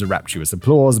garden to rapturous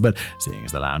applause, but seeing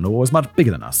as the landlord was much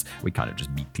bigger than us, we kind of just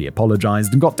meekly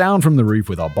apologized and got down from the roof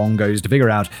with our bongos to figure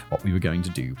out what we were going to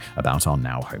do about our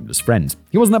now homeless friend.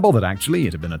 He wasn't that bothered actually,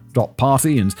 it had been a top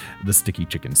party and the sticky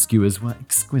chicken skewers were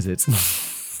exquisite.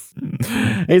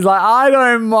 He's like, I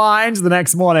don't mind. The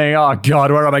next morning, oh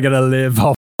god, where am I going to live?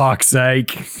 Oh, fuck's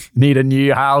sake. Need a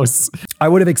new house. I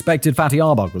would have expected Fatty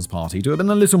Arbuckle's party to have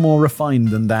been a little more refined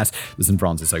than that. The St.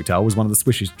 Francis Hotel was one of the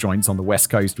swishest joints on the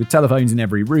West Coast with telephones in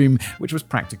every room, which was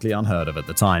practically unheard of at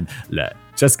the time. Look,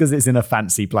 just because it's in a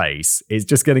fancy place, it's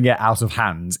just going to get out of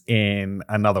hand in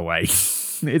another way.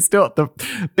 It's still, the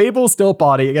people still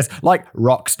party, I guess, like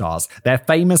rock stars. They're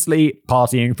famously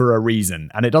partying for a reason.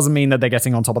 And it doesn't mean that they're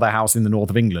getting on top of their house in the north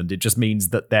of England. It just means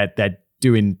that they're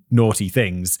doing naughty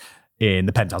things in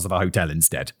the penthouse of a hotel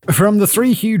instead. From the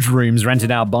 3 huge rooms rented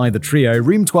out by the trio,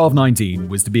 room 1219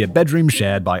 was to be a bedroom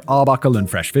shared by Arbuckle and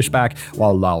Fresh Fishback,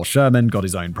 while Lyle Sherman got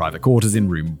his own private quarters in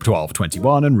room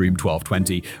 1221, and room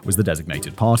 1220 was the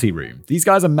designated party room. These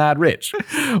guys are mad rich.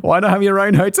 Why not have your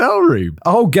own hotel room? A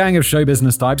whole gang of show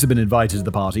business types had been invited to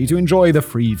the party to enjoy the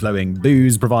free-flowing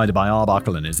booze provided by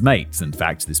Arbuckle and his mates. In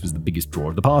fact, this was the biggest draw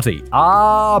of the party.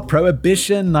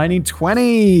 Prohibition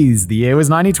 1920s. The year was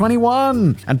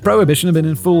 1921, and Prohibition had been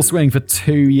in full swing for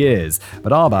 2 years,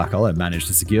 but Arbuckle had managed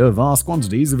to secure vast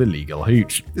quantities of illegal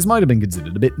hooch. This might have been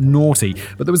considered a bit naughty,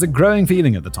 but there was a growing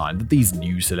feeling at the time that these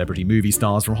new celebrity movie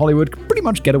stars from Hollywood could pretty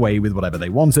much get away with whatever they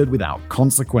wanted without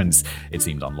consequence. It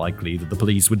seemed unlikely that the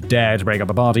police would dare to break up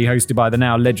a party hosted by the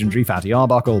now legendary Fatty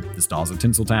Arbuckle. The stars of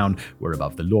Tinseltown were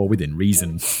above the law within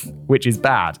reason, which is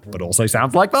bad, but also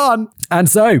sounds like fun. And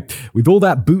so, with all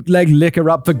that bootleg liquor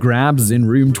up for grabs in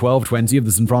room 1220 of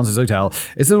the St. Francis Hotel,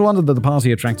 it's no wonder that the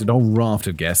party attracted a whole raft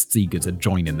of guests eager to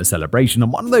join in the celebration,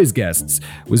 and one of those guests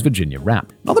was Virginia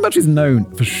Rapp. Not that much is known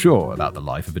for sure about the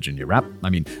life of Virginia Rapp. I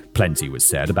mean, Plenty was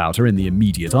said about her in the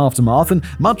immediate aftermath, and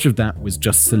much of that was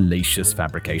just salacious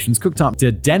fabrications cooked up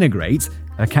to denigrate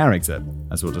her character.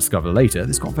 As we'll discover later,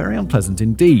 this got very unpleasant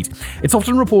indeed. It's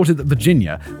often reported that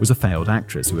Virginia was a failed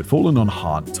actress who had fallen on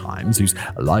hard times, whose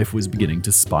life was beginning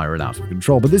to spiral out of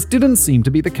control, but this didn't seem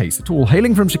to be the case at all.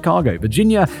 Hailing from Chicago,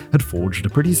 Virginia had forged a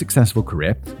pretty successful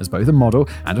career as both a model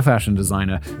and a fashion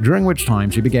designer, during which time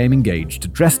she became engaged to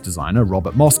dress designer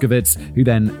Robert Moskowitz, who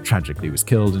then tragically was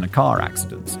killed in a car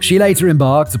accident. She later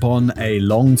embarked upon a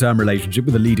long-term relationship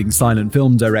with the leading silent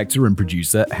film director and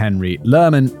producer Henry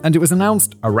Lerman, and it was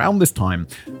announced around this time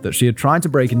that she had tried to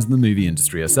break into the movie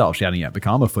industry herself. She hadn't yet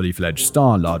become a fully fledged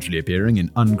star, largely appearing in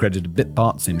uncredited bit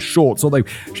parts in shorts, although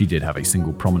she did have a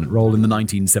single prominent role in the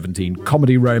 1917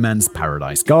 comedy romance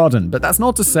Paradise Garden. But that's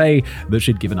not to say that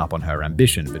she'd given up on her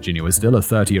ambition. Virginia was still a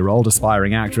 30-year-old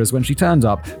aspiring actress when she turned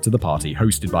up to the party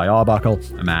hosted by Arbuckle,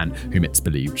 a man whom it's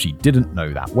believed she didn't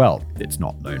know that well. It's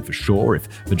not known for sure if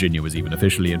Virginia was even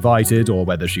officially invited or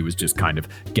whether she was just kind of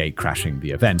gate-crashing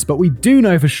the event, but we do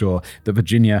know for sure that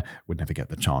Virginia would never get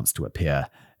the chance to appear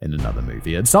in another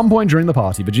movie. At some point during the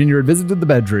party, Virginia had visited the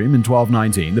bedroom in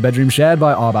 1219, the bedroom shared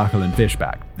by Arbuckle and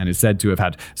Fishback, and is said to have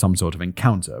had some sort of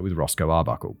encounter with Roscoe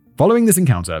Arbuckle. Following this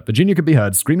encounter, Virginia could be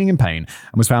heard screaming in pain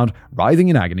and was found writhing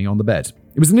in agony on the bed.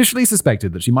 It was initially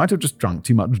suspected that she might have just drunk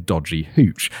too much dodgy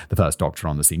hooch. The first doctor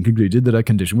on the scene concluded that her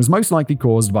condition was most likely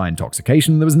caused by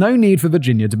intoxication. There was no need for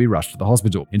Virginia to be rushed to the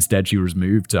hospital. Instead, she was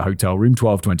moved to hotel room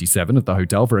 1227 of the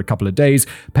hotel for a couple of days,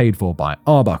 paid for by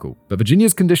Arbuckle. But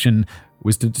Virginia's condition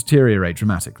was to deteriorate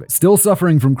dramatically. Still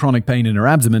suffering from chronic pain in her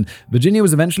abdomen, Virginia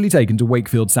was eventually taken to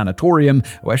Wakefield Sanatorium,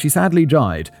 where she sadly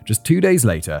died just 2 days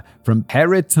later from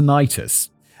peritonitis,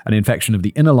 an infection of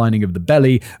the inner lining of the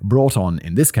belly brought on,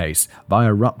 in this case, by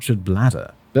a ruptured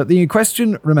bladder. But the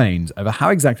question remains over how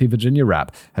exactly Virginia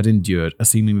Rapp had endured a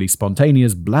seemingly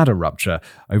spontaneous bladder rupture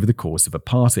over the course of a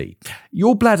party.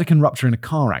 Your bladder can rupture in a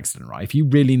car accident, right? If you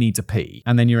really need to pee,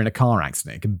 and then you're in a car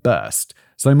accident, it can burst.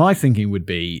 So my thinking would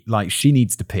be, like, she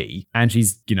needs to pee, and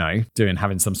she's,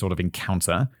 having some sort of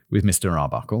encounter with Mr.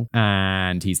 Arbuckle,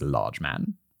 and he's a large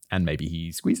man. And maybe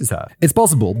he squeezes her. It's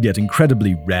possible, yet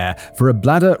incredibly rare, for a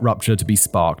bladder rupture to be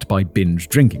sparked by binge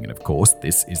drinking, and of course,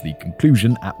 this is the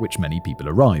conclusion at which many people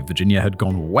arrive. Virginia had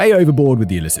gone way overboard with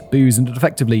the illicit booze and had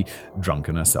effectively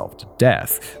drunken herself to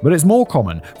death. But it's more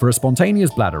common for a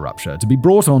spontaneous bladder rupture to be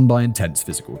brought on by intense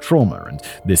physical trauma, and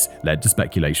this led to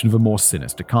speculation of a more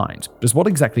sinister kind. Just what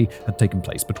exactly had taken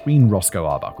place between Roscoe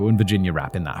Arbuckle and Virginia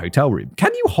Rapp in that hotel room?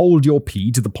 Can you hold your pee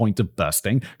to the point of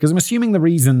bursting? Because I'm assuming the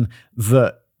reason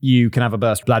that you can have a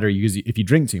burst bladder if you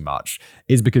drink too much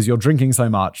is because you're drinking so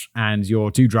much and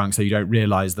you're too drunk so you don't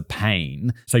realize the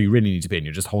pain. So you really need to pee and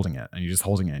you're just holding it and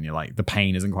you're like, the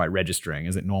pain isn't quite registering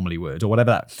as it normally would or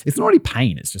whatever. It's not really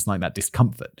pain. It's just like that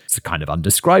discomfort. It's a kind of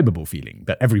undescribable feeling,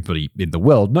 but everybody in the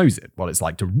world knows it. What it's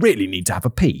like to really need to have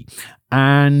a pee.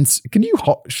 And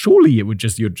surely you'd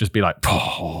just be like,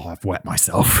 oh, I've wet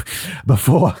myself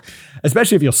before,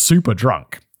 especially if you're super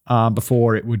drunk.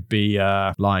 Before it would be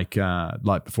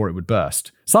before it would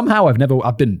burst. Somehow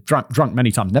I've been drunk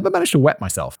many times, never managed to wet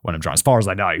myself when I'm drunk, as far as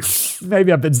I know.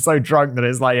 Maybe I've been so drunk that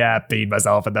it's like, peed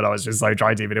myself, and then I was just so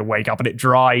trying to even wake up and it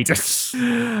dried.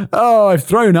 Oh, I've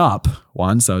thrown up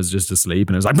once. I was just asleep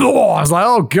and it was like, I was like,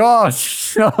 oh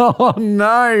gosh, oh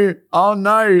no,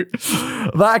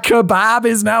 that kebab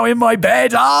is now in my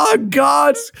bed. Oh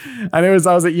God. And I was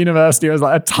at university. It was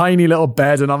like a tiny little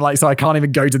bed, and I'm like, so I can't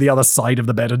even go to the other side of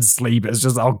the bed and sleep. It's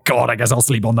just, oh God, I guess I'll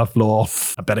sleep on the floor.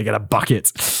 I better get a bucket.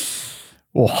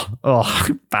 Oh,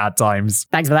 bad times.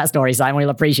 Thanks for that story, Simon. We'll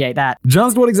appreciate that.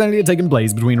 Just what exactly had taken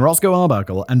place between Roscoe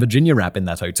Arbuckle and Virginia Rapp in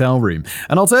that hotel room?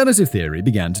 An alternative theory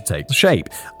began to take shape.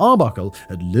 Arbuckle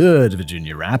had lured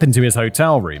Virginia Rapp into his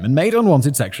hotel room and made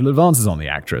unwanted sexual advances on the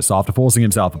actress after forcing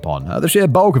himself upon her. The sheer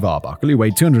bulk of Arbuckle, who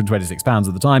weighed 226 pounds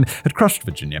at the time, had crushed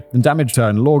Virginia and damaged her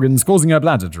internal organs, causing her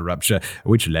bladder to rupture,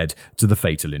 which led to the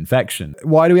fatal infection.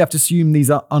 Why do we have to assume these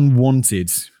are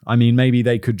unwanted? I mean, maybe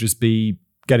they could just be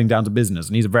getting down to business,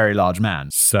 and he's a very large man.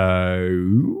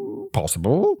 So,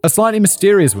 possible. A slightly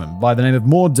mysterious woman by the name of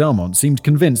Maud Delmont seemed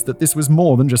convinced that this was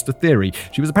more than just a theory.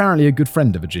 She was apparently a good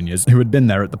friend of Virginia's who had been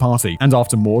there at the party, and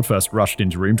after Maud first rushed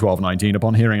into room 1219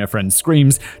 upon hearing her friend's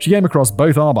screams, she came across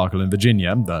both Arbuckle and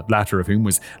Virginia, the latter of whom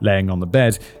was laying on the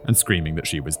bed and screaming that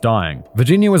she was dying.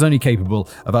 Virginia was only capable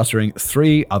of uttering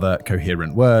 3 other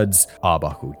coherent words.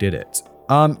 Arbuckle did it.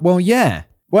 Well, yeah.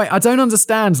 Wait, I don't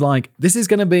understand. Like, this is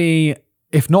going to be,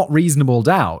 if not reasonable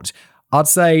doubt, I'd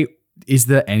say is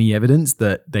there any evidence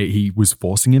that he was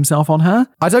forcing himself on her?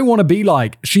 I don't want to be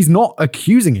like, she's not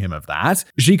accusing him of that.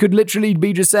 She could literally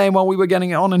be just saying, well, we were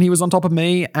getting it on and he was on top of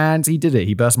me and he did it.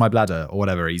 He burst my bladder or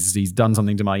whatever. He's done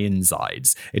something to my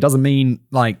insides. It doesn't mean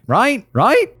like, right?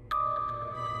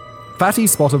 Fatty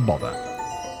spot of bother.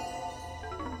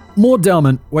 Maud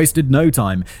Delmont wasted no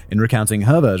time in recounting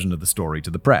her version of the story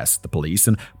to the press, the police,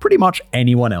 and pretty much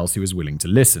anyone else who was willing to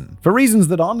listen. For reasons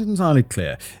that aren't entirely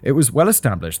clear, it was well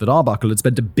established that Arbuckle had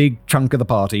spent a big chunk of the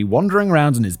party wandering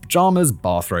around in his pajamas,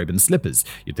 bathrobe, and slippers.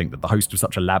 You'd think that the host of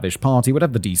such a lavish party would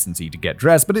have the decency to get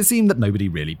dressed, but it seemed that nobody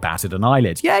really batted an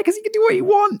eyelid. Yeah, because he can do what he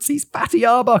wants. He's Fatty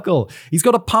Arbuckle. He's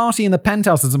got a party in the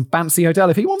penthouse of some fancy hotel.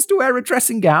 If he wants to wear a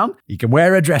dressing gown, he can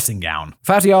wear a dressing gown.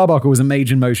 Fatty Arbuckle was a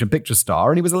major motion picture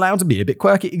star, and he was allowed to be a bit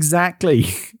quirky. Exactly.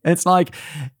 It's like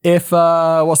if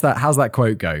how's that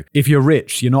quote go? If you're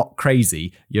rich, you're not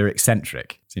crazy, you're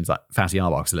eccentric. Seems like Fatty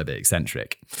Arbuckle's a little bit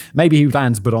eccentric. Maybe he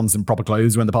planned to put on some proper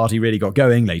clothes when the party really got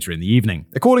going later in the evening.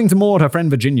 According to Maud, her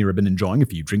friend Virginia had been enjoying a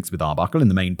few drinks with Arbuckle in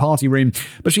the main party room,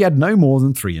 but she had no more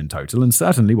than 3 in total and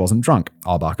certainly wasn't drunk.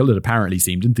 Arbuckle had apparently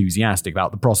seemed enthusiastic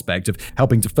about the prospect of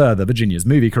helping to further Virginia's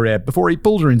movie career before he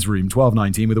pulled her into room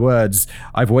 1219 with the words,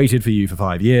 "I've waited for you for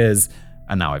 5 years.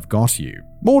 And now I've got you."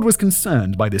 Maud was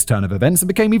concerned by this turn of events and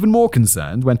became even more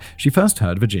concerned when she first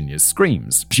heard Virginia's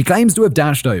screams. She claims to have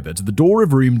dashed over to the door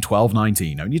of room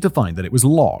 1219 only to find that it was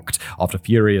locked. After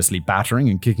furiously battering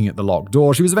and kicking at the locked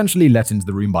door, she was eventually let into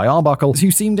the room by Arbuckle,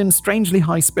 who seemed in strangely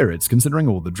high spirits considering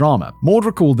all the drama. Maud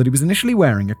recalled that he was initially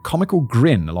wearing a comical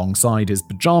grin alongside his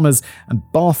pajamas and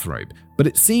bathrobe, but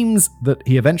it seems that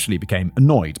he eventually became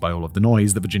annoyed by all of the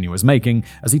noise that Virginia was making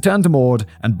as he turned to Maud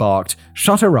and barked,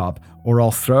 "Shut her up, or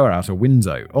I'll throw her out a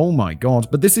window." Oh my god.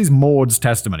 But this is Maud's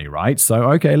testimony, right?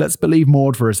 So, okay, let's believe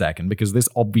Maud for a second, because this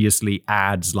obviously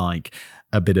adds, like,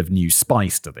 a bit of new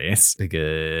spice to this,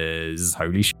 because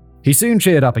holy shit. He soon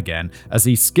cheered up again as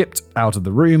he skipped out of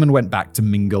the room and went back to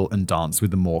mingle and dance with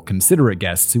the more considerate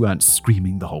guests who weren't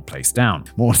screaming the whole place down.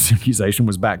 Maud's accusation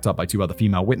was backed up by 2 other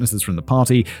female witnesses from the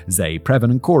party, Zay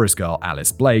Previn and chorus girl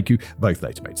Alice Blake, who both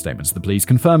later made statements to the police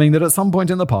confirming that at some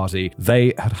point in the party,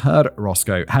 they had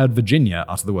heard Virginia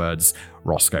utter the words,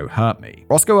 "Roscoe hurt me."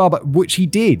 Which he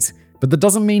did. But that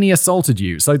doesn't mean he assaulted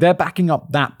you, so they're backing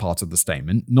up that part of the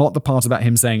statement, not the part about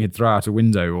him saying he'd throw out a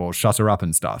window or shut her up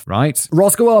and stuff, right?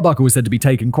 Roscoe Arbuckle was said to be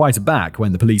taken quite aback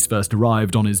when the police first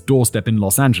arrived on his doorstep in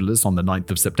Los Angeles on the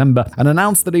 9th of September and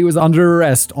announced that he was under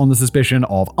arrest on the suspicion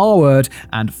of R-word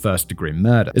and first-degree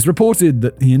murder. It's reported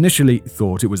that he initially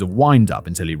thought it was a wind-up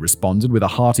until he responded with a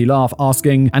hearty laugh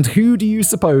asking, "And who do you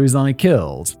suppose I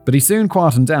killed?" But he soon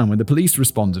quietened down when the police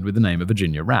responded with the name of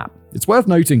Virginia Rapp. It's worth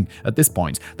noting at this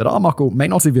point that Arbuckle may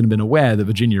not have even been aware that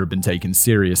Virginia had been taken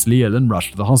seriously ill and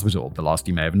rushed to the hospital. The last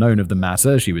he may have known of the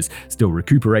matter, she was still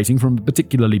recuperating from a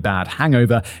particularly bad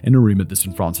hangover in a room at the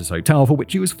St. Francis Hotel for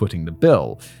which he was footing the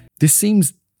bill. This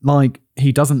seems like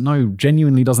he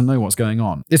genuinely doesn't know what's going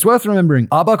on. It's worth remembering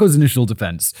Arbuckle's initial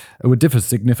defense would differ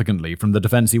significantly from the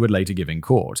defense he would later give in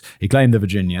court. He claimed that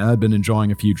Virginia had been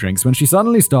enjoying a few drinks when she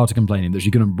suddenly started complaining that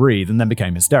she couldn't breathe and then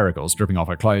became hysterical, stripping off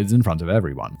her clothes in front of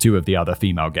everyone. 2 of the other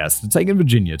female guests had taken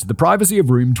Virginia to the privacy of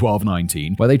room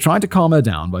 1219, where they tried to calm her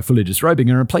down by fully disrobing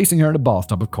her and placing her in a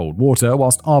bathtub of cold water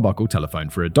whilst Arbuckle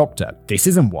telephoned for a doctor. This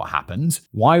isn't what happened.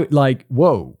 Why,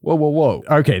 whoa.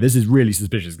 Okay, this is really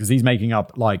suspicious because he's making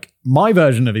up, my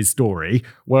version of his story,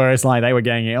 where it's like they were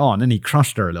getting it on and he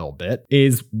crushed her a little bit,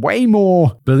 is way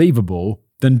more believable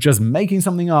than just making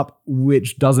something up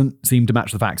which doesn't seem to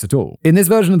match the facts at all. In this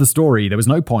version of the story, there was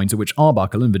no point at which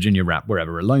Arbuckle and Virginia Rapp were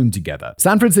ever alone together.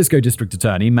 San Francisco District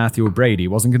Attorney Matthew Brady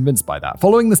wasn't convinced by that.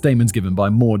 Following the statements given by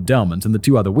Maud Delmont and the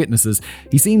 2 other witnesses,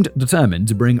 he seemed determined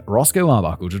to bring Roscoe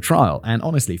Arbuckle to trial. And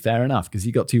honestly, fair enough, because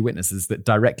he got 2 witnesses that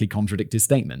directly contradict his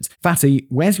statements. Fatty,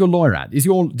 where's your lawyer at? Did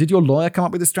your lawyer come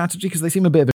up with this strategy? Because they seem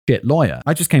a bit of a shit lawyer.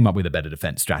 I just came up with a better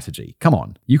defense strategy. Come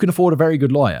on, you can afford a very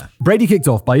good lawyer. Brady kicked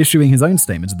off by issuing his own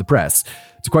statement to the press.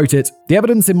 To quote it, "The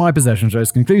evidence in my possession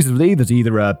shows conclusively that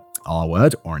either a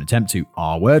R-word or an attempt to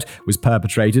R-word was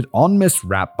perpetrated on Miss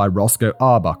Rapp by Roscoe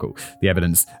Arbuckle. The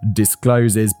evidence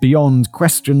discloses beyond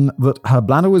question that her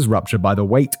bladder was ruptured by the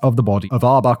weight of the body of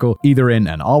Arbuckle, either in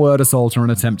an R-word assault or an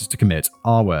attempt to commit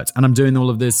R-word." And I'm doing all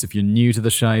of this if you're new to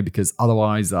the show, because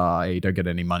otherwise I don't get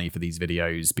any money for these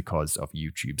videos because of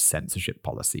YouTube's censorship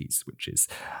policies, which is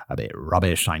a bit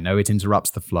rubbish. I know it interrupts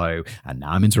the flow, and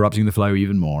now I'm interrupting the flow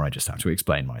even more. I just have to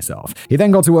explain myself. He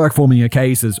then got to work forming a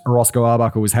case as Roscoe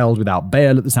Arbuckle was held without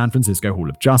bail at the San Francisco Hall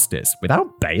of Justice.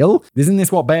 Without bail? Isn't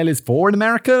this what bail is for in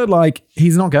America?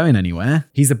 He's not going anywhere.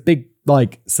 He's a big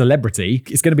celebrity,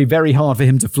 it's going to be very hard for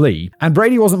him to flee. And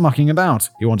Brady wasn't mucking about.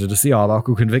 He wanted to see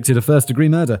Arbuckle convicted of first-degree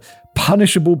murder,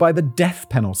 punishable by the death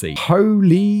penalty.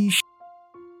 Holy shit.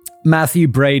 Matthew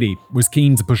Brady was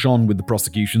keen to push on with the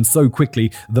prosecution so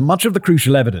quickly that much of the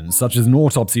crucial evidence, such as an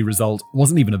autopsy result,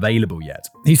 wasn't even available yet.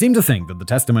 He seemed to think that the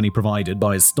testimony provided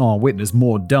by his star witness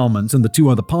Maud Delmont and the two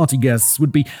other party guests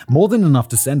would be more than enough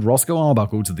to send Roscoe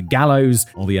Arbuckle to the gallows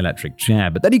or the electric chair,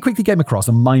 but then he quickly came across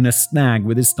a minor snag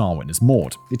with his star witness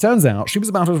Maud. It turns out she was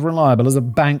about as reliable as a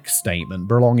bank statement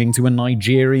belonging to a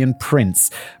Nigerian prince.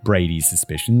 Brady's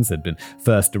suspicions had been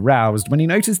first aroused when he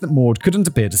noticed that Maud couldn't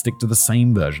appear to stick to the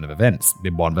same version of events.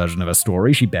 In one version of her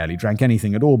story, she barely drank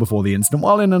anything at all before the incident,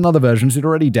 while in another version, she'd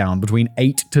already downed between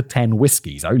 8 to 10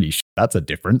 whiskeys. Holy shit, that's a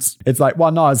difference. It's like,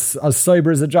 one, no, I was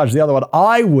sober as a judge. The other one,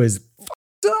 I was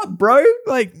up, bro.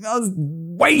 I was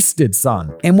wasted,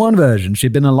 son. In one version,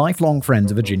 she'd been a lifelong friend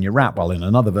to Virginia Rapp, while in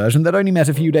another version, they'd only met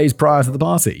a few days prior to the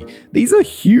party. These are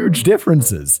huge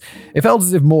differences. It felt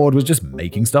as if Maud was just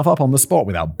making stuff up on the spot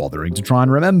without bothering to try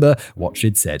and remember what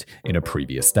she'd said in a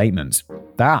previous statement.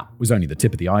 That was only the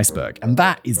tip of the iceberg, and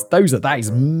that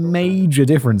is major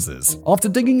differences. After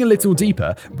digging a little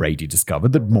deeper, Brady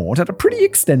discovered that Maud had a pretty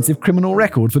extensive criminal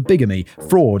record for bigamy,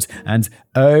 fraud, and,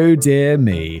 oh dear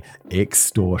me,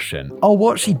 extortion. Oh,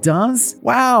 what she does?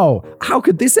 Wow, how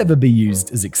could this ever be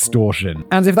used as extortion?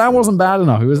 And if that wasn't bad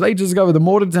enough, it was later discovered that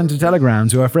Maud had sent a telegram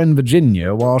to her friend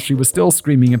Virginia while she was still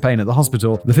screaming in pain at the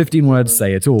hospital. The 15 words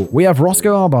say it all. We have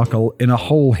Roscoe Arbuckle in a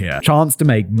hole here. Chance to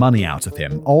make money out of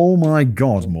him. Oh my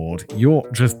God, Maud.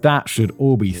 That should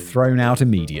all be thrown out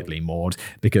immediately, Maud,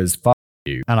 because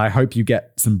you, and I hope you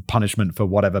get some punishment for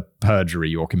whatever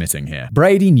perjury you're committing here.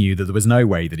 Brady knew that there was no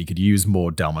way that he could use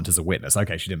Maud Delmont as a witness.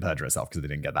 Okay, she didn't perjure herself because they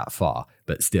didn't get that far,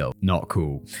 but still, not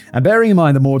cool. And bearing in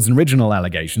mind that Maud's original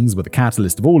allegations were the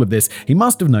catalyst of all of this, he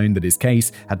must have known that his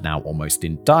case had now almost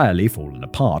entirely fallen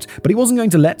apart. But he wasn't going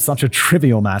to let such a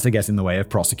trivial matter get in the way of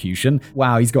prosecution.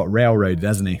 Wow, he's got railroaded,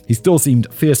 hasn't he? He still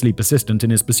seemed fiercely persistent in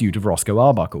his pursuit of Roscoe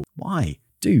Arbuckle. Why?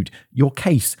 Dude, your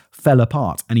case fell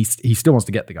apart. And he still wants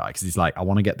to get the guy because he's like, I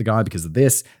want to get the guy because of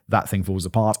this. That thing falls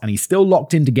apart. And he's still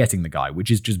locked into getting the guy,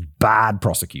 which is just bad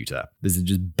prosecutor. This is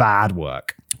just bad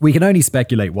work. We can only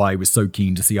speculate why he was so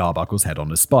keen to see Arbuckle's head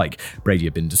on a spike. Brady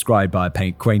had been described by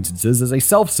acquaintances as a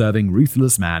self-serving,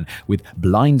 ruthless man with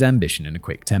blind ambition and a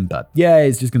quick temper. Yeah,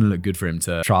 it's just going to look good for him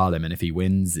to trial him, and if he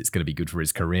wins, it's going to be good for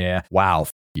his career. Wow.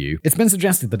 You. It's been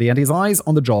suggested that he had his eyes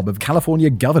on the job of California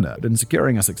governor, and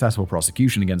securing a successful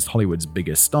prosecution against Hollywood's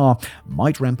biggest star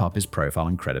might ramp up his profile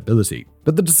and credibility.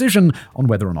 But the decision on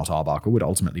whether or not Arbuckle would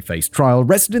ultimately face trial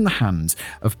rested in the hands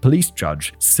of police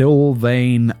judge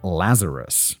Sylvain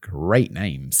Lazarus. Great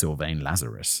name, Sylvain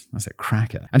Lazarus. That's a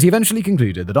cracker. And he eventually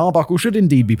concluded that Arbuckle should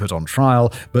indeed be put on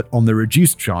trial, but on the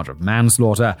reduced charge of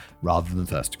manslaughter rather than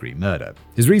first-degree murder.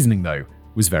 His reasoning, though,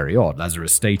 was very odd.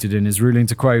 Lazarus stated in his ruling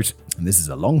to quote, and this is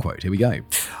a long quote, here we go,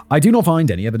 I do not find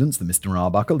any evidence that Mr.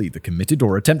 Arbuckle either committed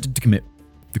or attempted to commit.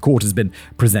 The court has been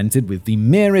presented with the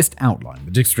merest outline.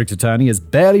 The district attorney has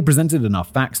barely presented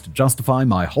enough facts to justify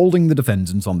my holding the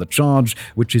defendant on the charge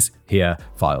which is here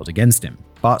filed against him.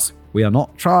 But we are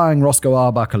not trying Roscoe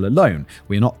Arbuckle alone.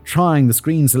 We are not trying the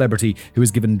screen celebrity who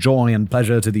has given joy and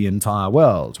pleasure to the entire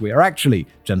world. We are actually,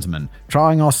 gentlemen,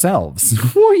 trying ourselves.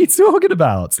 What are you talking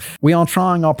about? We are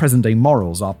trying our present-day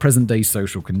morals, our present-day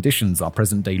social conditions, our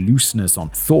present-day looseness on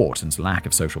thought and lack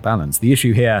of social balance. The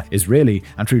issue here is really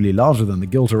and truly larger than the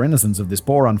guilt or innocence of this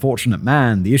poor unfortunate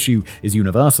man. The issue is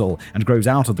universal and grows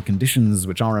out of the conditions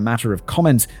which are a matter of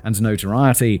comment and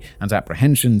notoriety and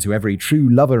apprehension to every true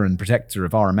lover and protector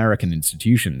of our American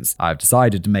institutions. I have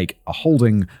decided to make a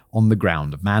holding on the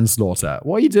ground of manslaughter.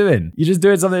 What are you doing? You're just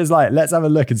doing something that's like, let's have a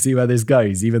look and see where this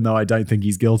goes, even though I don't think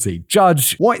he's guilty.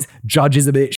 Judge, what? Judge is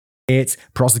a bit shit.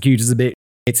 Prosecutor's a bit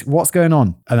shit. What's going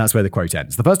on? And that's where the quote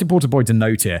ends. The first important point to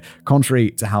note here, contrary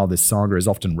to how this saga is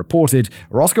often reported,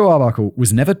 Roscoe Arbuckle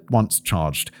was never once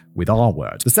charged with our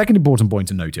word. The second important point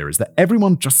to note here is that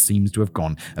everyone just seems to have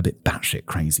gone a bit batshit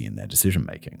crazy in their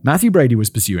decision-making. Matthew Brady was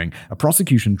pursuing a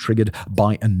prosecution triggered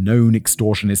by a known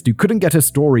extortionist who couldn't get her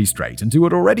story straight and who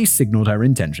had already signaled her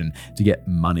intention to get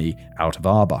money out of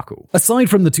Arbuckle. Aside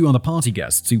from the two other party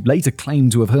guests who later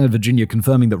claimed to have heard Virginia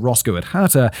confirming that Roscoe had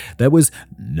hurt her, there was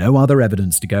no other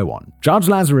evidence to go on. Judge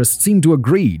Lazarus seemed to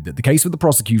agree that the case for the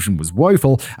prosecution was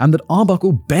woeful and that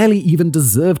Arbuckle barely even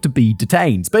deserved to be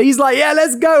detained. But he's like, yeah,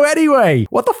 let's go anyway.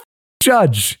 What the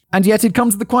judge. And yet it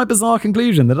comes to the quite bizarre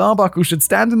conclusion that Arbuckle should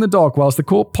stand in the dock whilst the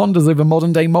court ponders over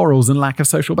modern-day morals and lack of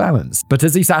social balance. But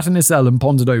as he sat in his cell and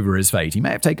pondered over his fate, he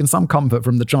may have taken some comfort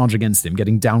from the charge against him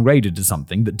getting downgraded to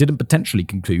something that didn't potentially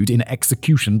conclude in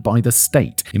execution by the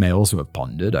state. He may also have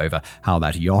pondered over how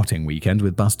that yachting weekend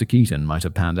with Buster Keaton might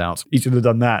have panned out. He should have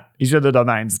done that. He should have done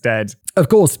that instead. Of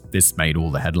course, this made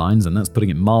all the headlines, and that's putting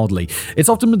it mildly. It's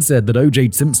often been said that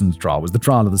O.J. Simpson's trial was the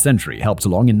trial of the century, helped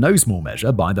along in no small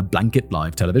measure by the blanket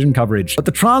live television coverage. But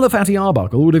the trial of Fatty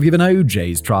Arbuckle would have given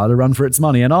O.J.'s trial a run for its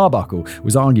money, and Arbuckle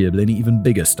was arguably an even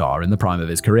bigger star in the prime of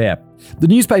his career. The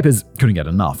newspapers couldn't get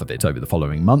enough of it over the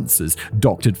following months, as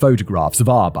doctored photographs of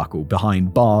Arbuckle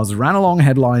behind bars ran along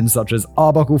headlines such as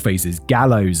Arbuckle faces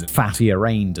gallows, Fatty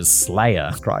arraigned as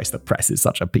slayer. Christ, the press is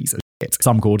such a piece of shit.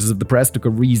 Some quarters of the press took a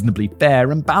reasonably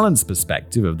fair and balanced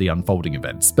perspective of the unfolding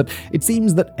events, but it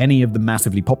seems that any of the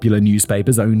massively popular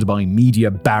newspapers owned by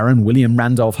media baron William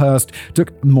Randolph Hearst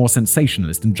took a more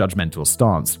sensationalist and judgmental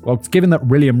stance. Well, given that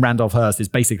William Randolph Hearst is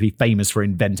basically famous for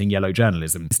inventing yellow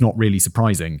journalism, it's not really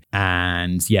surprising.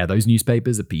 And yeah, those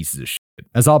newspapers are pieces of shit.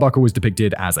 As Arbuckle was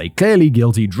depicted as a clearly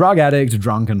guilty drug addict,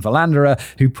 drunken philanderer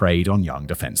who preyed on young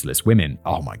defenseless women.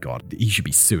 Oh my god, he should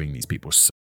be suing these people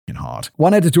so hard.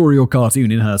 One editorial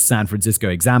cartoon in her San Francisco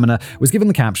Examiner was given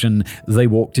the caption, "They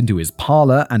walked into his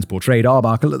parlor and portrayed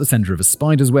Arbuckle at the center of a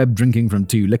spider's web, drinking from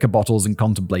 2 liquor bottles and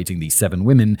contemplating the 7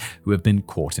 women who have been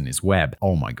caught in his web."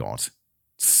 Oh my god.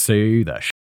 Sue the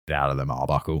shit out of them,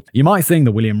 Arbuckle. You might think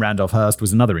that William Randolph Hearst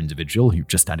was another individual who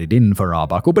just added in for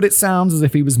Arbuckle, but it sounds as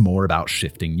if he was more about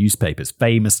shifting newspapers.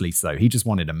 Famously so. He just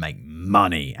wanted to make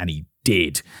money, and he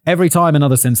did. Every time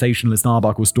another sensationalist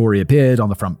Arbuckle story appeared on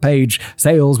the front page,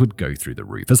 sales would go through the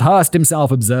roof. As Hearst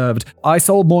himself observed, "I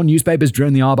sold more newspapers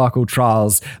during the Arbuckle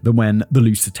trials than when the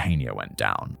Lusitania went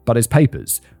down." But his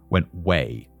papers went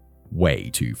way,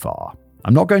 way too far.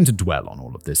 I'm not going to dwell on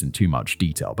all of this in too much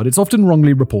detail, but it's often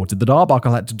wrongly reported that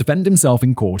Arbuckle had to defend himself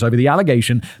in court over the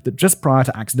allegation that just prior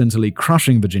to accidentally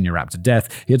crushing Virginia Rapp to death,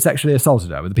 he had sexually assaulted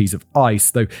her with a piece of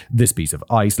ice, though this piece of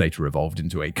ice later evolved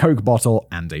into a Coke bottle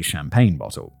and a champagne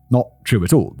bottle. Not true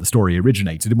at all. The story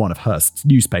originated in one of Hearst's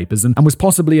newspapers and was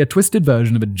possibly a twisted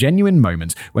version of a genuine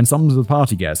moment when some of the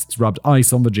party guests rubbed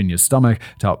ice on Virginia's stomach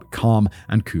to help calm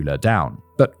and cool her down.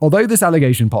 But although this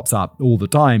allegation pops up all the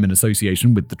time in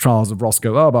association with the trials of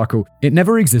Roscoe Arbuckle, it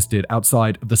never existed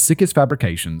outside of the sickest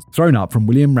fabrications thrown up from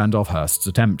William Randolph Hearst's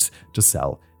attempt to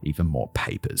sell even more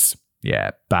papers.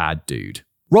 Yeah, bad dude.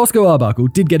 Roscoe Arbuckle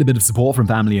did get a bit of support from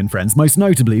family and friends, most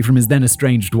notably from his then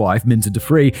estranged wife, Minta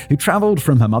DeFree, who traveled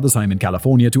from her mother's home in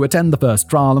California to attend the first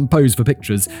trial and pose for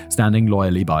pictures, standing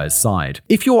loyally by his side.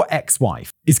 If your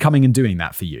ex-wife is coming and doing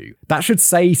that for you, that should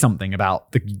say something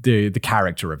about the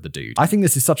character of the dude. I think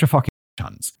this is such a fucking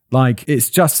chance. Like, it's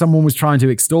just someone was trying to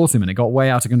extort him and it got way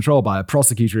out of control by a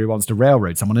prosecutor who wants to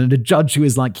railroad someone and a judge who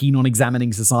is like keen on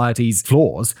examining society's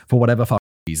flaws for whatever fucking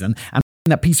reason, and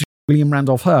that piece of William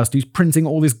Randolph Hearst, who's printing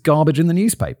all this garbage in the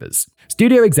newspapers.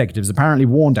 Studio executives apparently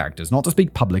warned actors not to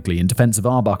speak publicly in defense of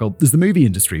Arbuckle, as the movie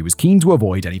industry was keen to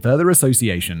avoid any further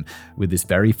association with this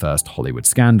very first Hollywood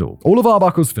scandal. All of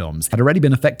Arbuckle's films had already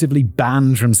been effectively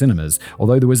banned from cinemas,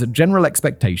 although there was a general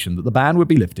expectation that the ban would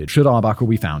be lifted should Arbuckle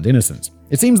be found innocent.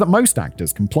 It seems that most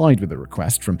actors complied with the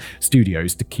request from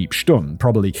studios to keep stum,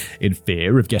 probably in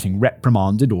fear of getting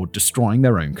reprimanded or destroying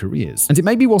their own careers. And it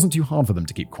maybe wasn't too hard for them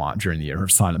to keep quiet during the era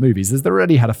of silent movies, as they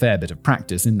already had a fair bit of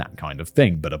practice in that kind of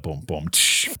thing.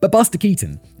 But Buster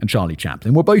Keaton and Charlie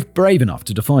Chaplin were both brave enough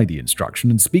to defy the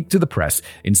instruction and speak to the press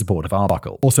in support of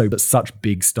Arbuckle. Also, but such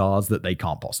big stars that they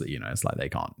can't possibly, it's like they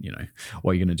can't,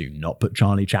 what are you going to do? Not put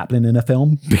Charlie Chaplin in a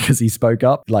film because he spoke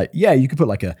up? Like, yeah, you could put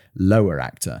like a lower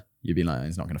actor. You'd be like,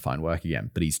 he's not going to find work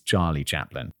again. But he's Charlie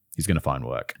Chaplin. He's going to find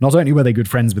work. Not only were they good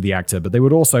friends with the actor, but they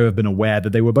would also have been aware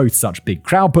that they were both such big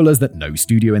crowd pullers that no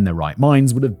studio in their right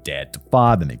minds would have dared to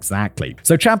fire them exactly.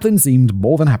 So Chaplin seemed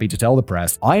more than happy to tell the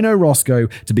press, "I know Roscoe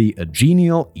to be a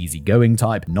genial, easygoing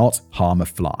type, not harm a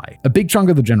fly." A big chunk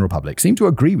of the general public seemed to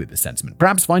agree with this sentiment,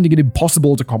 perhaps finding it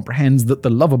impossible to comprehend that the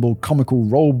lovable, comical,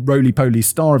 roly-poly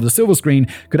star of the silver screen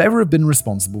could ever have been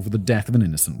responsible for the death of an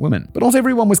innocent woman. But not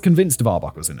everyone was convinced of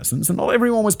Arbuckle's innocence, and not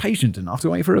everyone was patient enough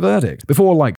to wait for a verdict.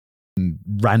 Before,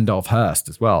 Randolph Hearst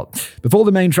as well. Before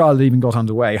the main trial had even got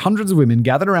underway, hundreds of women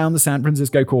gathered around the San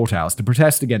Francisco courthouse to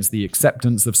protest against the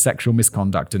acceptance of sexual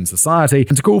misconduct in society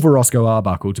and to call for Roscoe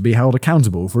Arbuckle to be held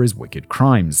accountable for his wicked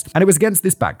crimes. And it was against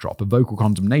this backdrop of vocal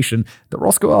condemnation that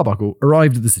Roscoe Arbuckle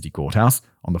arrived at the city courthouse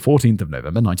on the 14th of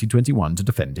November 1921 to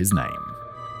defend his name.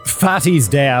 Fatty's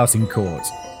day out in court.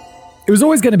 It was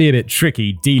always going to be a bit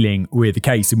tricky dealing with a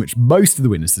case in which most of the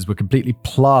witnesses were completely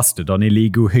plastered on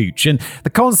illegal hooch, and the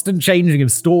constant changing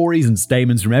of stories and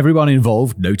statements from everyone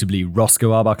involved, notably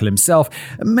Roscoe Arbuckle himself,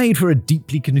 made for a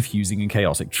deeply confusing and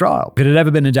chaotic trial. If it had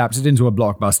ever been adapted into a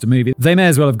blockbuster movie, they may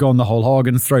as well have gone the whole hog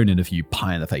and thrown in a few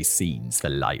pie-in-the-face scenes for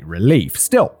light relief.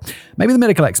 Still, maybe the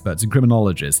medical experts and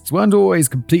criminologists weren't always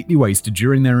completely wasted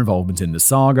during their involvement in the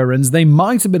saga, and they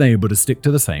might have been able to stick to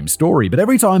the same story, but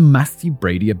every time Matthew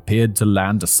Brady appeared to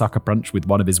land a sucker punch with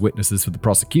one of his witnesses for the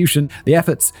prosecution, the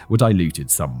efforts were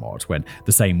diluted somewhat when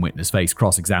the same witness faced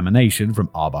cross-examination from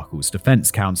Arbuckle's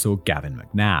defense counsel, Gavin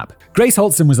McNabb. Grace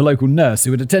Holston was a local nurse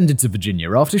who had attended to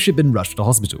Virginia after she'd been rushed to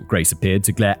hospital. Grace appeared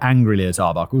to glare angrily at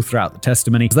Arbuckle throughout the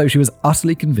testimony, as though she was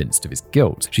utterly convinced of his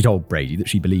guilt. She told Brady that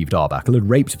she believed Arbuckle had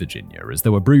raped Virginia, as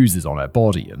there were bruises on her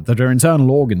body and that her internal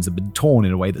organs had been torn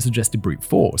in a way that suggested brute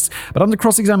force. But under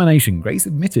cross-examination, Grace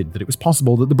admitted that it was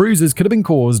possible that the bruises could have been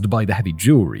caused by the heavy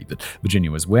jewelry that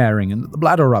Virginia was wearing, and that the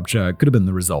bladder rupture could have been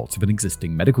the result of an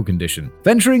existing medical condition.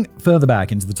 Venturing further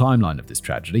back into the timeline of this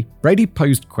tragedy, Brady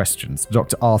posed questions to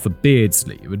Dr. Arthur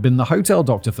Beardsley, who had been the hotel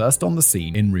doctor first on the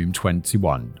scene in room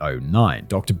 2109.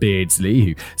 Dr. Beardsley,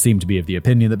 who seemed to be of the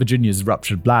opinion that Virginia's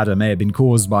ruptured bladder may have been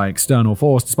caused by external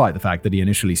force, despite the fact that he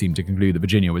initially seemed to conclude that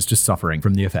Virginia was just suffering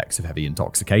from the effects of heavy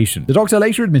intoxication. The doctor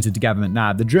later admitted to Gavin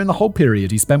McNabb that during the whole period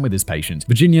he spent with his patient,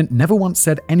 Virginia never once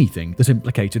said anything that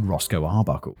implicated Roscoe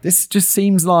Arbuckle. This just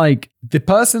seems like the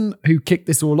person who kicked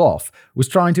this all off was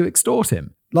trying to extort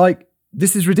him. Like,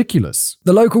 this is ridiculous.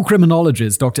 The local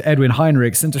criminologist, Dr. Edwin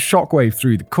Heinrich, sent a shockwave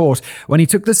through the court when he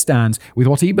took the stand with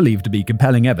what he believed to be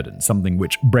compelling evidence, something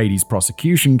which Brady's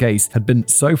prosecution case had been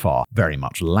so far very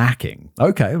much lacking.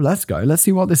 Okay, let's go. Let's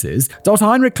see what this is. Dr.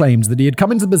 Heinrich claims that he had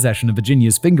come into possession of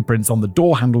Virginia's fingerprints on the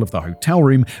door handle of the hotel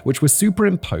room, which were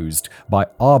superimposed by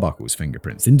Arbuckle's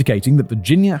fingerprints, indicating that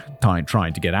Virginia had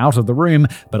tried to get out of the room,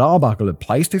 but Arbuckle had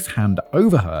placed his hand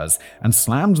over hers and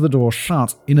slammed the door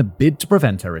shut in a bid to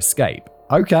prevent her escape.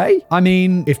 Okay. I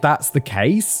mean, if that's the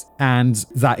case, and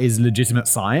that is legitimate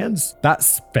science,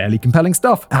 that's fairly compelling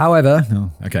stuff. However,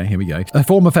 here we go. A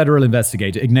former federal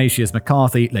investigator, Ignatius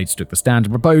McCarthy, later took the stand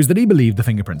and proposed that he believed the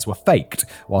fingerprints were faked,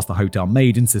 whilst the hotel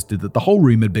maid insisted that the whole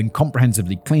room had been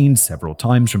comprehensively cleaned several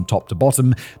times from top to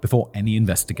bottom before any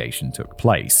investigation took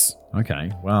place.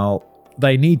 Okay, well,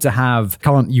 they need to have,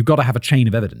 you've got to have a chain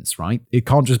of evidence, right? It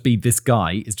can't just be this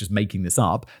guy is just making this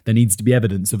up. There needs to be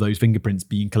evidence of those fingerprints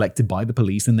being collected by the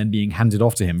police and then being handed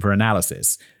off to him for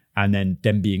analysis. And then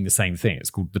them being the same thing. It's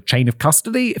called the chain of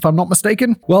custody, if I'm not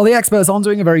mistaken. Well, the experts aren't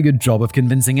doing a very good job of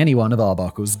convincing anyone of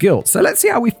Arbuckle's guilt, so let's see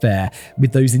how we fare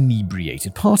with those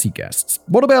inebriated party guests.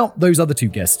 What about those other two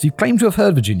guests who claim to have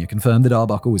heard Virginia confirm that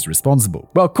Arbuckle was responsible?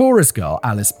 Well, chorus girl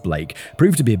Alice Blake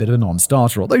proved to be a bit of a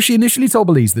non-starter. Although she initially told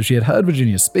police that she had heard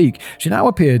Virginia speak, she now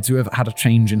appeared to have had a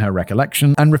change in her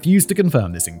recollection and refused to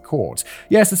confirm this in court.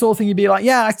 Yes, the sort of thing you'd be like,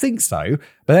 yeah, I think so,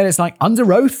 but then it's like,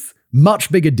 under oath?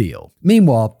 Much bigger deal.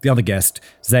 Meanwhile, the other guest,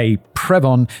 Zay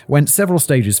Prevon, went several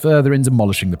stages further in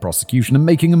demolishing the prosecution and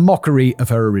making a mockery of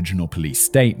her original police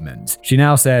statement. She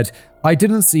now said, "I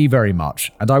didn't see very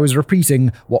much, and I was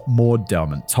repeating what Maud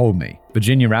Delmont told me.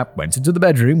 Virginia Rapp went into the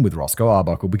bedroom with Roscoe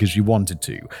Arbuckle because she wanted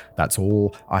to. That's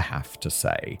all I have to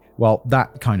say." Well,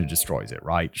 that kind of destroys it,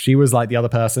 right? She was like the other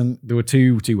person. There were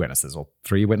two witnesses or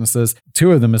three witnesses.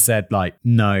 Two of them have said like,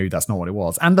 no, that's not what it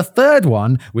was. And the third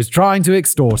one was trying to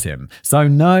extort him. So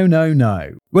no.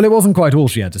 Well, it wasn't quite all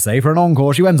she had to say. For an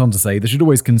encore, she went on to say that she'd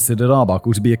always considered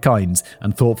Arbuckle to be a kind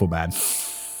and thoughtful man.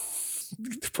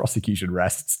 The prosecution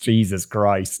rests. Jesus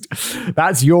Christ.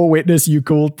 That's your witness you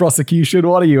called prosecution?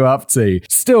 What are you up to?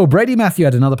 Still, Brady Matthew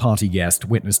had another party guest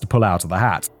witness to pull out of the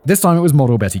hat. This time it was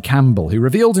model Betty Campbell, who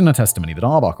revealed in her testimony that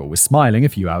Arbuckle was smiling a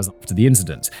few hours after the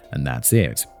incident. And that's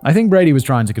it. I think Brady was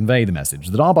trying to convey the message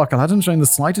that Arbuckle hadn't shown the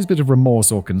slightest bit of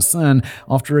remorse or concern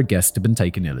after a guest had been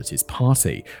taken ill at his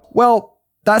party. Well,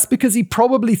 that's because he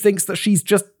probably thinks that she's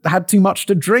just had too much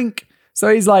to drink.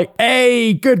 So he's like,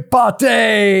 hey, good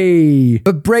party!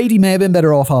 But Brady may have been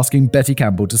better off asking Betty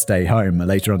Campbell to stay home.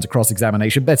 Later under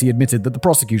cross-examination, Betty admitted that the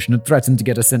prosecution had threatened to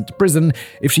get her sent to prison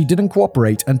if she didn't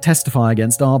cooperate and testify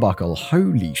against Arbuckle.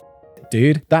 Holy shit,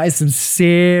 dude. That is some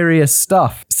serious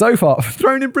stuff. So far,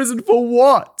 thrown in prison for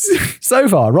what? So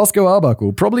far, Roscoe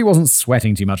Arbuckle probably wasn't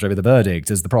sweating too much over the verdict,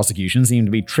 as the prosecution seemed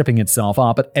to be tripping itself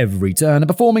up at every turn and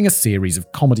performing a series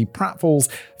of comedy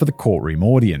pratfalls for the courtroom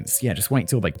audience. Yeah, just wait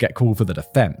till they get called for the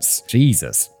defense.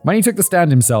 Jesus. When he took the stand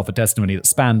himself for testimony that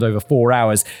spanned over 4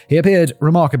 hours, he appeared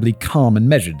remarkably calm and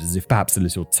measured, as if perhaps a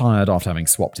little tired after having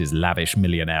swapped his lavish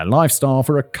millionaire lifestyle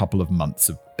for a couple of months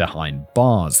of behind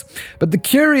bars. But the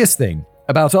curious thing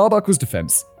about Arbuckle's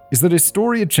defense is that his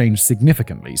story had changed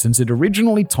significantly since it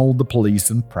originally told the police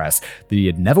and press that he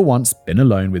had never once been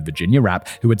alone with Virginia Rapp,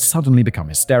 who had suddenly become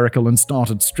hysterical and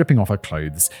started stripping off her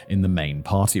clothes in the main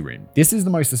party room. This is the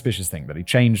most suspicious thing, that he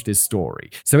changed his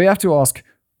story. So we have to ask,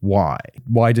 why?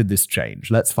 Why did this change?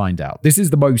 Let's find out. This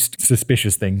is the most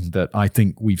suspicious thing that I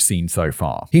think we've seen so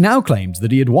far. He now claims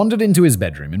that he had wandered into his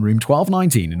bedroom in room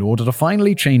 1219 in order to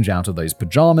finally change out of those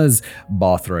pajamas,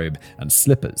 bathrobe, and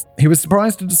slippers. He was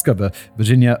surprised to discover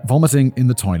Virginia vomiting in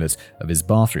the toilet of his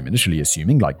bathroom, initially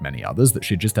assuming, like many others, that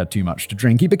she'd just had too much to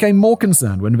drink. He became more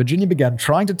concerned when Virginia began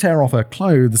trying to tear off her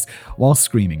clothes while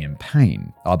screaming in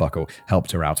pain. Arbuckle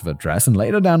helped her out of her dress and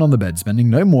laid her down on the bed, spending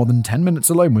no more than 10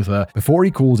 minutes alone with her before he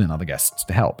called in other guests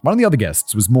to help. One of the other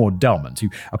guests was Maud Delmont, who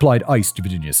applied ice to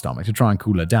Virginia's stomach to try and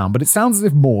cool her down, but it sounds as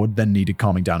if Maud then needed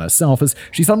calming down herself, as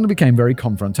she suddenly became very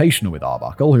confrontational with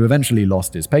Arbuckle, who eventually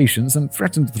lost his patience and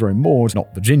threatened to throw Maud,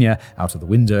 not Virginia, out of the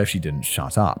window if she didn't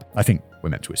shut up. I think we're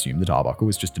meant to assume that Arbuckle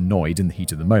was just annoyed in the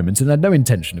heat of the moment and had no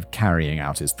intention of carrying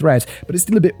out his threat, but it's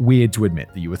still a bit weird to admit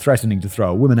that you were threatening to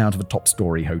throw a woman out of a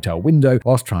top-story hotel window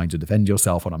whilst trying to defend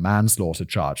yourself on a manslaughter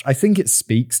charge. I think it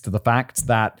speaks to the fact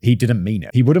that he didn't mean it.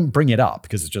 He wouldn't bring it up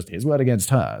because it's just his word against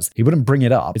hers. He wouldn't bring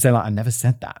it up. He'd say, like, I never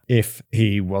said that, if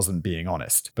he wasn't being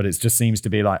honest. But it just seems to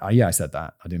be like, oh yeah, I said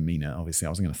that. I didn't mean it. Obviously, I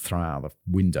wasn't going to throw out the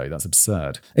window. That's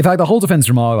absurd. In fact, the whole defense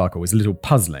from Arbuckle is a little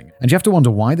puzzling, and you have to wonder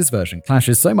why this version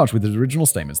clashes so much with his original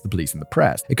statements to the police and the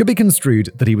press. It could be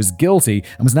construed that he was guilty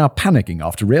and was now panicking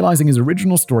after realizing his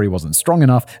original story wasn't strong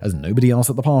enough, as nobody else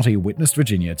at the party witnessed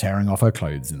Virginia tearing off her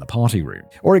clothes in the party room.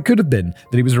 Or it could have been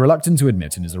that he was reluctant to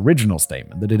admit in his original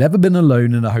statement that he'd ever been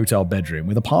alone in a hotel bedroom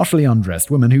with a partially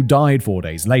undressed woman who died 4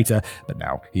 days later, but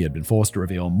now he had been forced to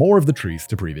reveal more of the truth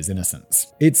to prove his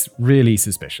innocence. It's really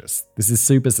suspicious. This is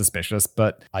super suspicious,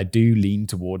 but I do lean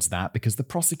towards that because the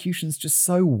prosecution's just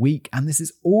so weak, and this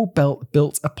is all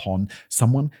built upon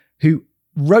someone who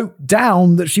wrote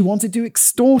down that she wanted to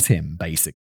extort him,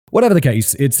 basically. Whatever the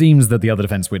case, it seems that the other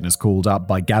defense witness called up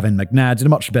by Gavin McNabb did a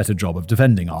much better job of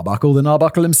defending Arbuckle than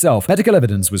Arbuckle himself. Medical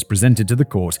evidence was presented to the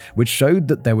court which showed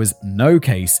that there was no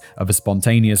case of a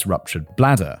spontaneous ruptured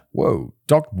bladder. Whoa.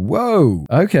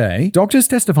 Okay. Doctors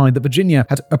testified that Virginia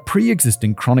had a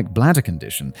pre-existing chronic bladder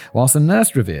condition, whilst a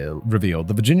nurse revealed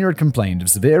that Virginia had complained of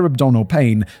severe abdominal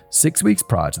pain 6 weeks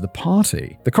prior to the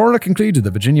party. The coroner concluded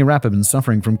that Virginia Rapp had been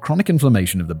suffering from chronic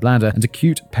inflammation of the bladder and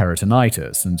acute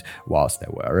peritonitis, and whilst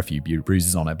there were a few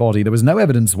bruises on her body, there was no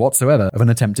evidence whatsoever of an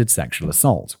attempted sexual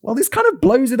assault. Well, this kind of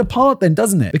blows it apart then,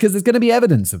 doesn't it? Because there's going to be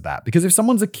evidence of that. Because if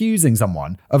someone's accusing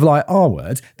someone of like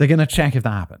R-word, they're going to check if that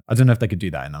happened. I don't know if they could do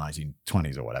that in the 1920s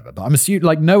or whatever, but I'm assuming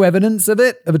like no evidence of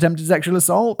attempted sexual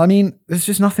assault. I mean, there's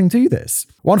just nothing to this.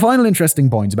 One final interesting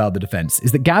point about the defense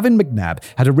is that Gavin McNabb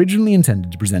had originally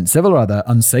intended to present several other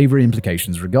unsavory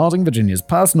implications regarding Virginia's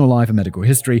personal life and medical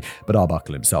history, but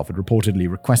Arbuckle himself had reportedly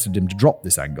requested him to drop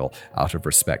this angle out of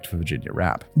respect for Virginia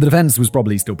Rapp. The defense was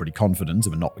probably still pretty confident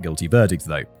of a not guilty verdict,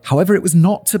 though. However, it was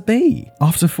not to be.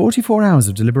 After 44 hours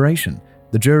of deliberation,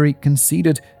 the jury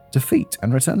conceded defeat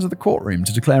and returned to the courtroom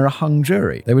to declare a hung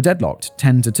jury. They were deadlocked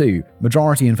 10-2,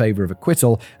 majority in favor of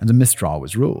acquittal, and a mistrial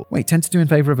was ruled. Wait, 10-2 in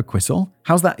favor of acquittal?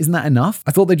 How's that? Isn't that enough?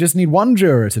 I thought they just need one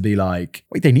juror to be like,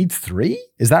 wait, they need 3?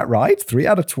 Is that right? 3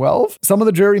 out of 12? Some of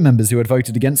the jury members who had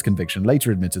voted against conviction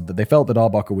later admitted that they felt that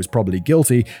Arbuckle was probably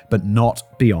guilty, but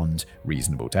not beyond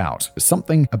reasonable doubt. There's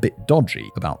something a bit dodgy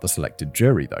about the selected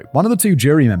jury, though. One of the 2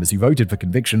 jury members who voted for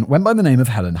conviction went by the name of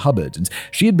Helen Hubbard, and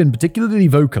she had been particularly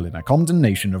vocal in her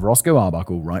condemnation of Roscoe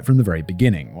Arbuckle right from the very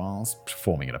beginning, whilst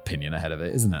forming an opinion ahead of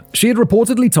it, isn't it? She had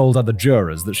reportedly told other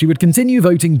jurors that she would continue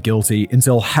voting guilty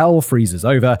until hell freezes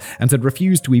over, and had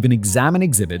refused to even examine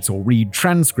exhibits or read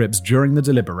transcripts during the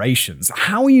deliberations.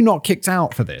 How are you not kicked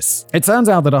out for this? It turns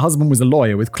out that her husband was a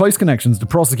lawyer with close connections to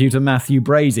prosecutor Matthew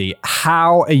Brady.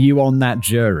 How are you on that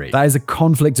jury? That is a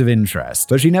conflict of interest.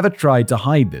 But she never tried to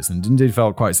hide this, and indeed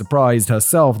felt quite surprised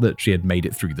herself that she had made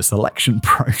it through the selection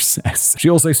process. She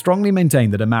also strongly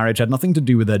maintained that her marriage had nothing to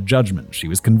do with her judgment. She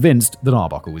was convinced that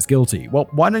Arbuckle was guilty. Well,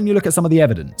 why don't you look at some of the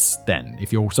evidence then,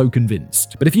 if you're so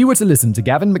convinced? But if you were to listen to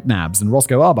Gavin McNabb's and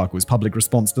Roscoe Arbuckle's public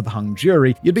response to the hung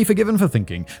jury, you'd be forgiven for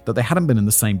thinking that they hadn't been in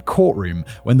the same courtroom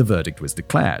when the verdict was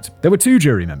declared. There were 2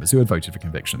 jury members who had voted for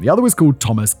conviction. The other was called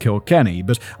Thomas Kilkenny,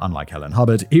 but unlike Helen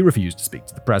Hubbard, he refused to speak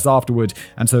to the press afterward,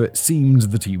 and so it seemed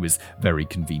that he was very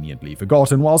conveniently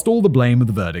forgotten, whilst all the blame of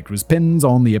the verdict was pinned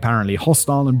on the apparently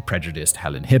hostile and prejudiced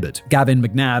Helen Hibbard. Gavin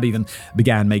McNabb McNabb even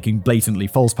began making blatantly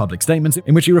false public statements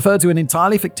in which he referred to an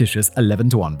entirely fictitious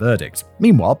 11-1 verdict.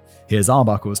 Meanwhile, here's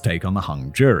Arbuckle's take on the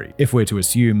hung jury, if we're to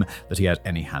assume that he had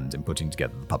any hand in putting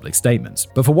together the public statements.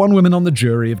 But for one woman on the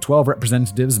jury of 12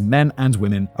 representatives, men and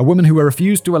women, a woman who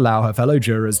refused to allow her fellow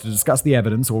jurors to discuss the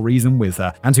evidence or reason with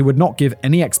her, and who would not give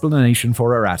any explanation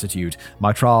for her attitude,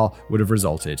 my trial would have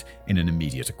resulted in an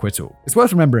immediate acquittal. It's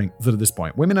worth remembering that at this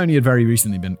point, women only had very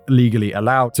recently been legally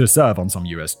allowed to serve on some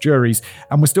US juries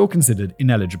and were still considered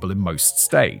ineligible in most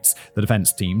states. The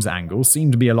defense team's angle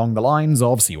seemed to be along the lines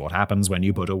of, see what happens when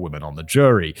you put a woman on the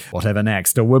jury. Whatever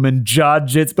next, a woman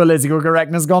judge, it's political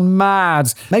correctness gone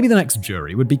mad. Maybe the next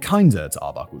jury would be kinder to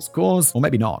Arbuckle's cause, or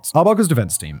maybe not. Arbuckle's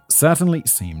defense team certainly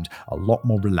seemed a lot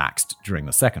more relaxed during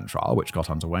the second trial, which got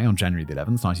underway on January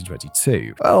 11th,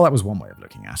 1922. Well, that was one way of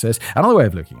looking at it. Another way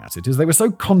of looking at it is they were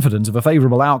so confident of a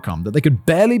favorable outcome that they could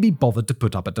barely be bothered to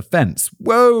put up a defense.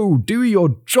 Whoa, do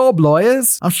your job,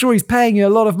 lawyers. I'm sure he's paying you a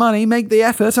lot of money. Make the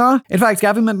effort, huh? In fact,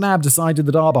 Gavin McNabb decided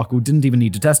that Arbuckle didn't even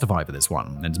need to testify for this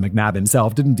one, and McNabb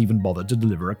himself didn't even bother to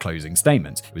deliver a closing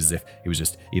statement. It was as if he was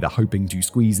just either hoping to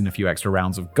squeeze in a few extra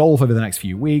rounds of golf over the next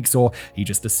few weeks, or he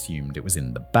just assumed it was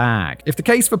in the bag. If the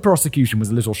case for prosecution was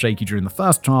a little shaky during the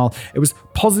first trial, it was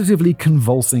positively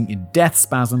convulsing in death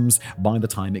spasms by the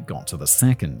time it got to the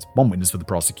second. One witness for the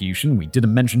prosecution we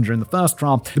didn't mention during the first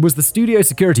trial was the studio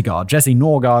security guard, Jesse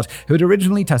Norgard, who had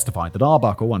originally testified that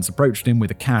Arbuckle once approached him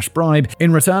with a cash bribe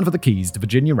in return for the keys to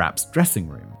Virginia Rapp's dressing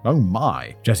room. Oh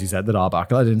my. Jesse said that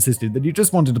Arbuckle had insisted that he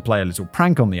just wanted to play a little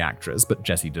prank on the actress, but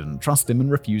Jesse didn't trust him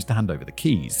and refused to hand over the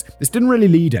keys. This didn't really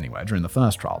lead anywhere during the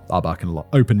first trial. Arbuckle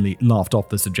openly laughed off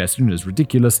the suggestion as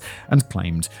ridiculous and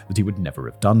claimed that he would never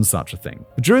have done such a thing.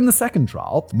 But during the second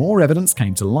trial, more evidence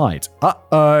came to light.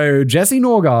 Jesse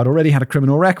Norgard already had a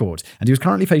criminal record, and he was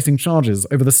currently facing charges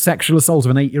over the sexual assault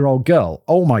of an 8-year-old girl.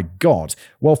 Oh my god.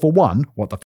 Well, for one, what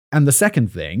the and the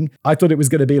second thing, I thought it was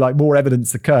going to be like more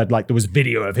evidence occurred, like there was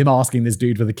video of him asking this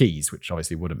dude for the keys, which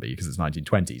obviously wouldn't be because it's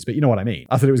 1920s, but you know what I mean.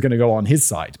 I thought it was going to go on his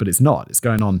side, but it's not. It's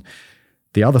going on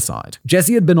the other side.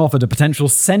 Jesse had been offered a potential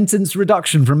sentence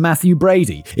reduction from Matthew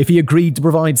Brady if he agreed to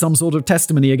provide some sort of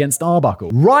testimony against Arbuckle.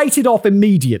 Write it off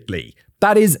immediately.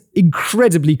 That is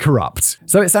incredibly corrupt.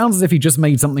 So it sounds as if he just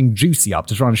made something juicy up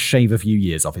to try and shave a few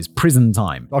years off his prison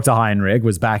time. Dr. Heinrich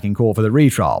was back in court for the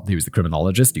retrial. He was the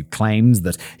criminologist who claimed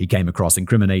that he came across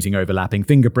incriminating overlapping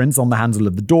fingerprints on the handle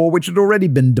of the door, which had already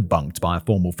been debunked by a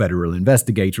formal federal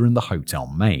investigator and the hotel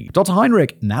maid. Dr.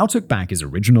 Heinrich now took back his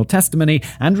original testimony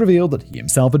and revealed that he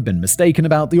himself had been mistaken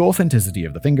about the authenticity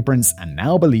of the fingerprints and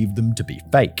now believed them to be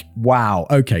fake. Wow,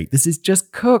 okay, this is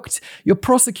just cooked. Your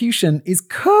prosecution is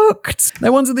cooked.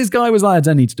 No wonder this guy was like, I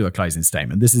don't need to do a closing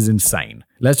statement. This is insane.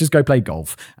 Let's just go play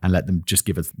golf and let them just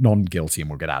give us non-guilty and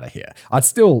we'll get out of here.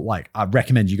 I'd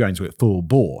recommend you go into it full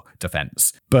bore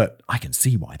defense, but I can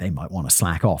see why they might want to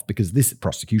slack off because this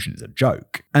prosecution is a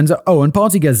joke. And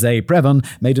Party Gazette Prevon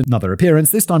made another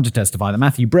appearance, this time to testify that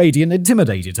Matthew Brady had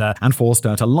intimidated her and forced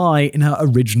her to lie in her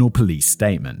original police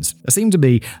statement. There seemed to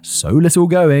be so little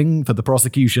going for the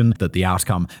prosecution that the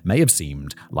outcome may have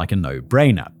seemed like a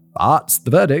no-brainer. But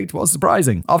the verdict was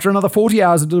surprising. After another 40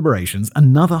 hours of deliberations,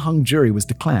 another hung jury was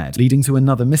declared, leading to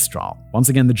another mistrial. Once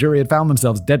again, the jury had found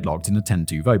themselves deadlocked in a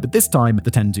 10-2 vote, but this time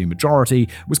the 10-2 majority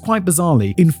was quite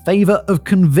bizarrely in favor of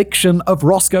conviction of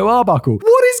Roscoe Arbuckle.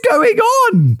 What is going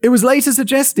on? It was later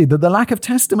suggested that the lack of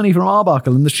testimony from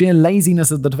Arbuckle and the sheer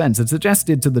laziness of the defense had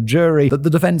suggested to the jury that the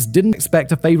defense didn't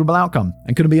expect a favorable outcome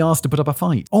and couldn't be asked to put up a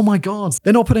fight. Oh my god,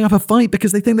 they're not putting up a fight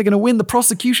because they think they're going to win. The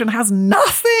prosecution has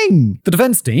nothing. The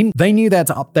defense team, they knew they had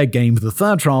to up their game for the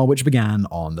third trial, which began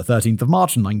on the 13th of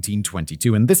March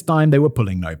 1922, and this time they were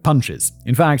pulling no punches.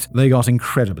 In fact, they got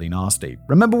incredibly nasty.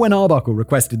 Remember when Arbuckle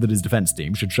requested that his defense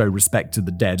team should show respect to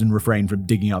the dead and refrain from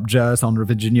digging up dirt on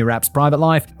Virginia Rapp's private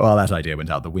life? Well, that idea went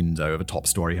out the window of a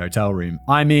top-story hotel room.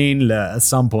 I mean, look, at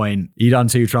some point, you done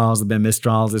 2 trials, there have been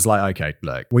mistrials. It's like, okay,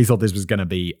 look, we thought this was going to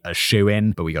be a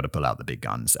shoe-in, but we got to pull out the big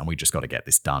guns, and we just got to get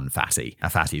this done, Fatty.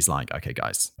 And Fatty's like, okay,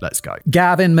 guys, let's go.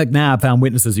 Gavin McNabb found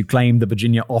witnesses who claimed that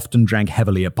Virginia often drank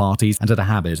heavily at parties and had a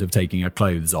habit of taking her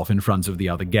clothes off in front of the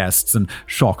other guests, and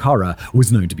shock horror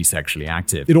was known to be sexually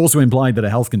active. It also implied that her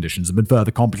health conditions had been further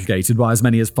complicated by as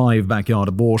many as 5 backyard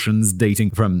abortions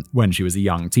dating from when she was a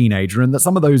young teenager, and that some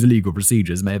some of those illegal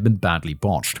procedures may have been badly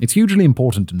botched. It's hugely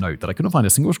important to note that I couldn't find a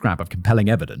single scrap of compelling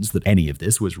evidence that any of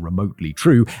this was remotely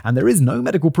true, and there is no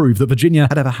medical proof that Virginia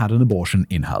had ever had an abortion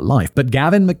in her life. But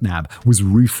Gavin McNabb was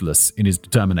ruthless in his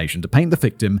determination to paint the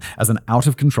victim as an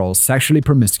out-of-control, sexually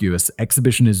promiscuous,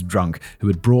 exhibitionist drunk who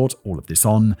had brought all of this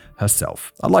on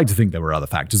herself. I'd like to think there were other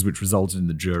factors which resulted in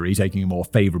the jury taking a more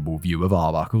favorable view of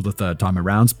Arbuckle the third time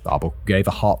around. Arbuckle gave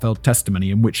a heartfelt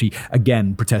testimony in which he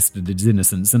again protested his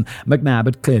innocence, and McNabb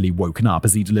had clearly woken up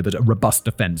as he delivered a robust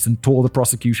defense and tore the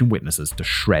prosecution witnesses to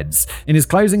shreds. In his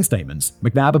closing statements,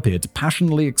 McNabb appeared to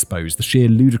passionately expose the sheer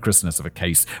ludicrousness of a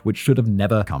case which should have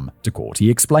never come to court.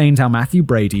 He explained how Matthew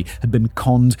Brady had been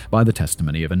conned by the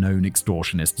testimony of a known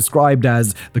extortionist described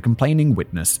as the complaining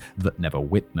witness that never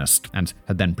witnessed, and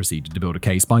had then proceeded to build a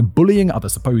case by bullying other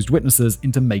supposed witnesses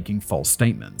into making false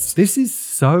statements. This is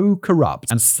so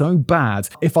corrupt and so bad.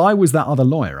 If I was that other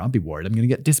lawyer, I'd be worried I'm going to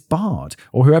get disbarred,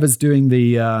 or whoever's doing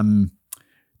the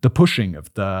pushing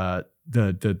of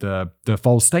the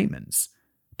false statements.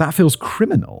 That feels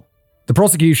criminal. The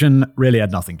prosecution really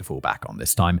had nothing to fall back on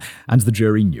this time, and the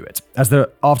jury knew it.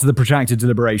 After the protracted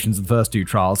deliberations of the first two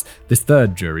trials, this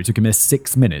third jury took a mere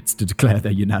 6 minutes to declare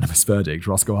their unanimous verdict.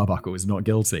 Roscoe Arbuckle is not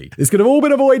guilty. This could have all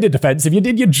been avoided, defense, if you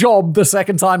did your job the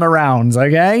second time around,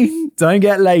 okay? Don't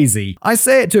get lazy. I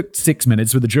say it took 6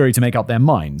 minutes for the jury to make up their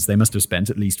minds. They must have spent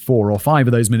at least 4 or 5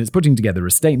 of those minutes putting together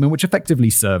a statement which effectively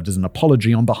served as an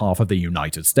apology on behalf of the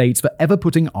United States for ever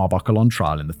putting Arbuckle on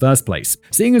trial in the first place.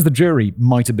 Seeing as the jury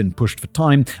might have been pushed for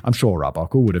time, I'm sure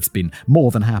Arbuckle would have been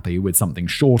more than happy with something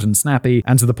short and snappy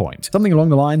and to the point. Something along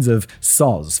the lines of,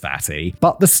 "Soz, fatty."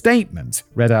 But the statement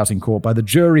read out in court by the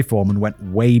jury foreman went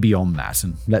way beyond that,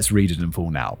 and let's read it in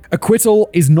full now. "Acquittal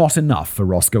is not enough for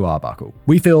Roscoe Arbuckle.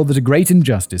 We feel that a great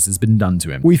injustice has been done to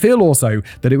him. We feel also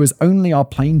that it was only our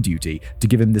plain duty to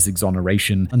give him this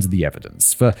exoneration under the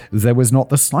evidence, for there was not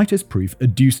the slightest proof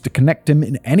adduced to connect him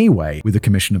in any way with the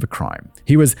commission of a crime.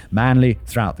 He was manly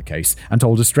throughout the case and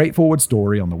told a straightforward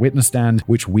story on the witness stand,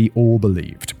 which we all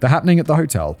believed. The happening at the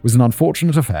hotel was an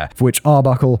unfortunate affair for which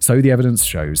Arbuckle, so the evidence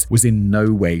shows, was in no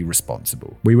way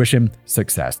responsible. We wish him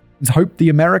success and hope the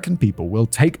American people will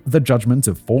take the judgment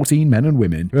of 14 men and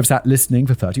women who have sat listening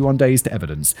for 31 days to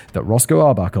evidence that Roscoe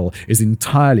Arbuckle is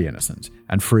entirely innocent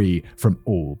and free from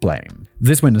all blame."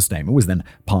 This witness statement was then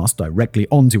passed directly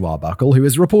on to Arbuckle, who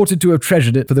is reported to have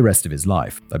treasured it for the rest of his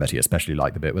life. I bet he especially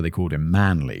liked the bit where they called him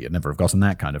manly. I'd never have gotten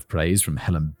that kind of praise from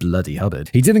Helen Bloody Hubbard.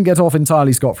 He didn't get off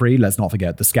entirely scot-free. Let's not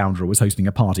forget the scoundrel was hosting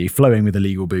a party flowing with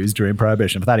illegal booze during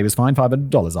Prohibition. For that, he was fined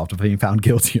 $500 after being found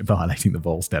guilty of violating the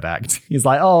Volstead Act. He's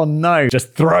like, oh no,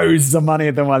 just throws some money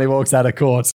at them while he walks out of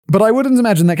court. But I wouldn't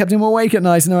imagine that kept him awake at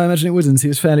night. No, I imagine it wouldn't. He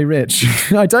was fairly rich.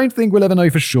 I don't think we'll ever know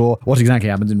for sure what exactly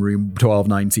happened in room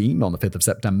 1219 on the 5th of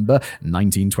September,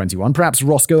 1921. Perhaps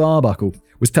Roscoe Arbuckle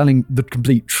was telling the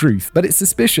complete truth, but it's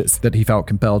suspicious that he felt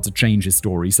compelled to change his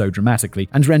story so dramatically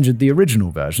and rendered the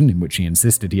original version, in which he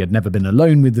insisted he had never been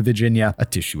alone with the Virginia, a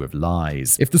tissue of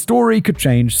lies. If the story could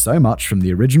change so much from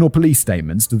the original police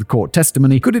statements to the court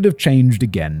testimony, could it have changed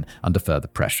again under further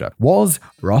pressure? Was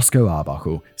Roscoe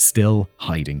Arbuckle still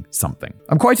hiding something?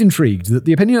 I'm quite intrigued that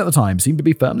the opinion at the time seemed to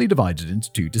be firmly divided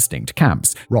into 2 distinct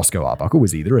camps. Roscoe Arbuckle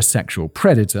was either a sexual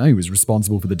predator who was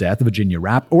responsible for the death of Virginia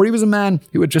Rapp, or he was a man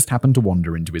who had just happened to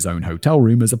wander into his own hotel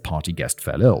room as a party guest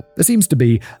fell ill. There seems to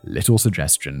be little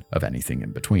suggestion of anything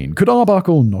in between. Could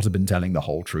Arbuckle not have been telling the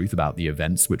whole truth about the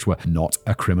events which were not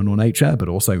a criminal nature, but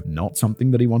also not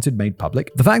something that he wanted made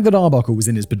public? The fact that Arbuckle was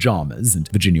in his pajamas and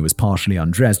Virginia was partially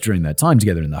undressed during their time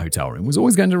together in the hotel room was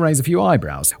always going to raise a few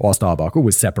eyebrows. Whilst Arbuckle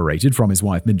was separated from his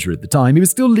wife Midger at the time, he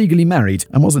was still legally married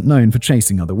and wasn't known for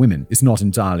chasing other women. It's not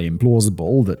entirely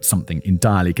implausible that something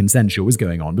entirely consensual was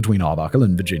going on between Arbuckle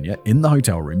and Virginia in the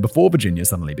hotel room before Virginia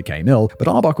suddenly became ill, but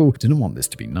Arbuckle didn't want this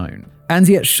to be known. And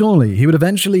yet surely he would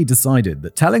eventually decided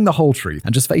that telling the whole truth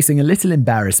and just facing a little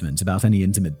embarrassment about any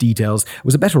intimate details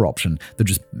was a better option than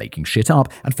just making shit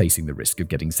up and facing the risk of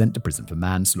getting sent to prison for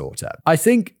manslaughter. I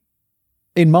think,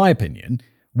 in my opinion,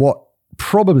 what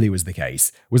probably was the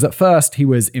case was at first he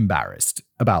was embarrassed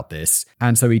about this,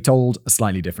 and so he told a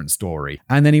slightly different story.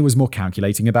 And then he was more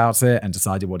calculating about it and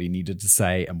decided what he needed to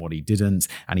say and what he didn't,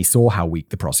 and he saw how weak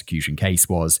the prosecution case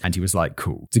was, and he was like,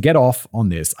 cool, to get off on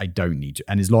this, I don't need to.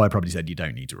 And his lawyer probably said, you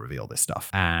don't need to reveal this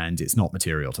stuff, and it's not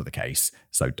material to the case,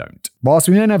 so don't. Whilst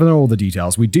we don't never know all the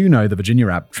details, we do know that Virginia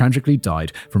Rapp tragically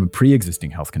died from a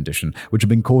pre-existing health condition which had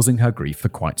been causing her grief for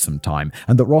quite some time,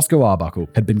 and that Roscoe Arbuckle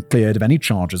had been cleared of any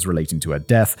charges relating to her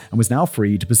death and was now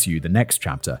free to pursue the next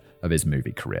chapter of his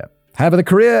movie career. However, the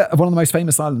career of one of the most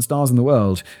famous silent stars in the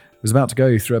world was about to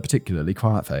go through a particularly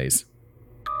quiet phase.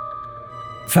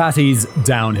 Fatty's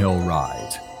downhill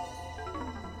ride.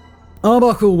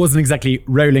 Arbuckle wasn't exactly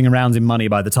rolling around in money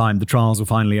by the time the trials were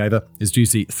finally over. His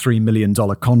juicy $3 million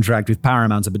contract with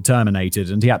Paramount had been terminated,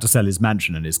 and he had to sell his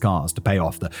mansion and his cars to pay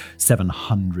off the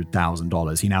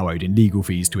 $700,000 he now owed in legal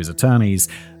fees to his attorneys.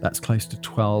 That's close to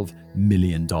 $12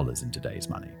 million in today's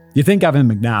money. You'd think Gavin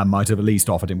McNabb might have at least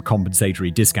offered him compensatory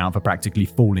discount for practically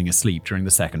falling asleep during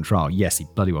the second trial. Yes, he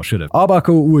bloody well should have.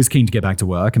 Arbuckle was keen to get back to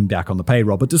work and back on the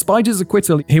payroll, but despite his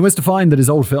acquittal, he was to find that his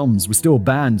old films were still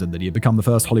banned and that he had become the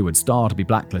first Hollywood star to be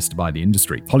blacklisted by the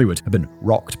industry. Hollywood had been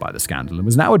rocked by the scandal and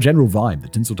was now a general vibe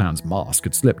that Tinseltown's mask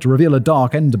had slipped to reveal a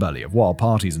dark underbelly of wild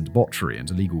parties and debauchery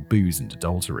and illegal booze and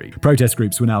adultery. Protest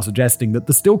groups were now suggesting that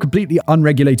the still completely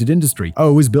unregulated industry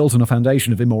was built on a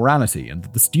foundation of immorality and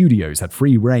that the studios had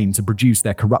free reign to produce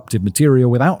their corruptive material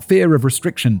without fear of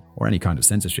restriction or any kind of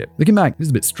censorship. Looking back,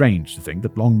 it's a bit strange to think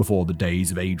that long before the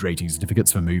days of age rating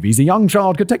certificates for movies, a young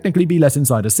child could technically be let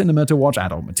inside a cinema to watch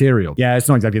adult material. Yeah, it's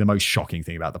not exactly the most shocking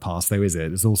thing about the past, though, is it?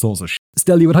 There's all sorts of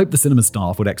Still, you would hope the cinema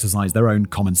staff would exercise their own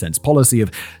common sense policy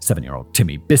of 7-year-old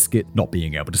Timmy Biscuit not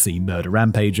being able to see murder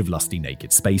rampage of lusty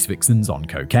naked space vixens on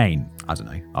cocaine. I don't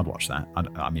know. I'd watch that.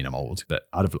 I mean, I'm old, but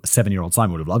a 7-year-old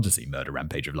Simon would have loved to see murder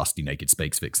rampage of lusty naked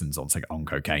space vixens on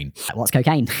cocaine. What's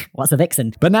cocaine? What's a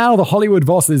vixen? But now the Hollywood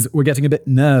bosses were getting a bit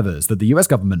nervous that the US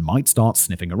government might start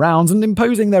sniffing around and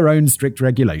imposing their own strict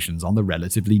regulations on the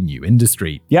relatively new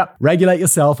industry. Yep, regulate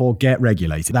yourself or get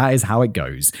regulated. That is how it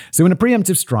goes. So in a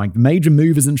preemptive strike, the major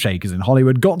movers and shakers in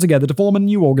Hollywood got together to form a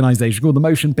new organization called the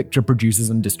Motion Picture Producers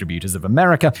and Distributors of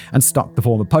America and stuck the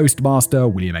former postmaster,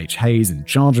 William H. Hayes, in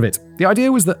charge of it. The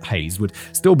idea was that Hayes would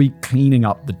still be cleaning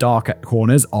up the darker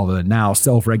corners of a now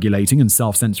self-regulating and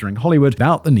self-censoring Hollywood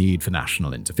without the need for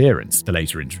national interference. The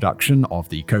later introduction of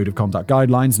the Code of Conduct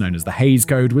Guidelines, known as the Hayes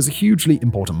Code, was a hugely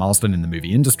important milestone in the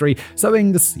movie industry,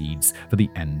 sowing the seeds for the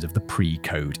end of the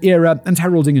pre-code era and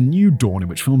heralding a new dawn in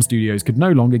which film studios could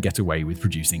no longer get away with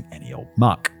producing any old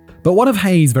muck. But one of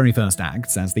Hayes' very first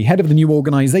acts as the head of the new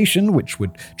organization, which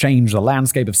would change the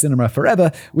landscape of cinema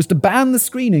forever, was to ban the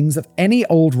screenings of any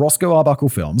old Roscoe Arbuckle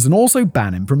films and also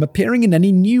ban him from appearing in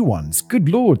any new ones. Good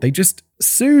lord, they just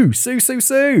sue.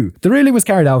 The ruling was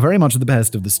carried out very much at the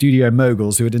behest of the studio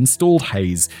moguls who had installed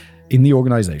Hayes in the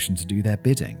organization to do their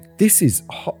bidding. His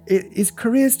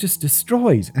career's just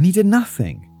destroyed, and he did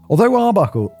nothing. Although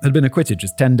Arbuckle had been acquitted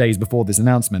just 10 days before this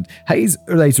announcement, Hayes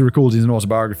later recalled in an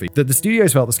autobiography that the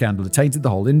studios felt the scandal had tainted the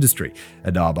whole industry,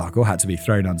 and Arbuckle had to be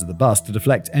thrown under the bus to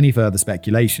deflect any further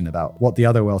speculation about what the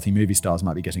other wealthy movie stars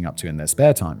might be getting up to in their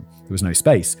spare time. There was no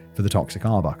space for the toxic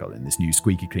Arbuckle in this new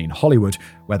squeaky clean Hollywood,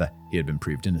 whether he had been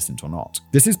proved innocent or not.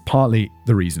 This is partly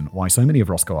the reason why so many of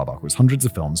Roscoe Arbuckle's hundreds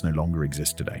of films no longer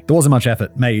exist today. There wasn't much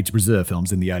effort made to preserve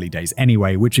films in the early days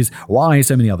anyway, which is why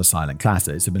so many other silent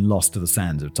classics have been lost to the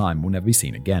sands of time and will never be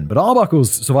seen again. But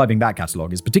Arbuckle's surviving back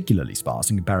catalogue is particularly sparse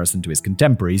in comparison to his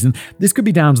contemporaries, and this could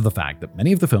be down to the fact that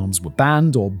many of the films were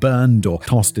banned or burned or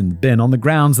tossed in the bin on the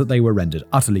grounds that they were rendered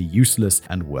utterly useless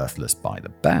and worthless by the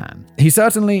ban. He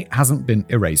certainly hasn't been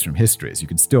erased from history, as you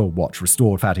can still watch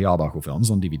restored Fatty Arbuckle films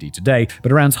on DVD today,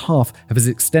 but around half of his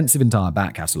extensive entire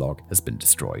back catalogue has been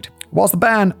destroyed. Whilst the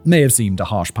ban may have seemed a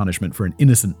harsh punishment for an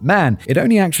innocent man, it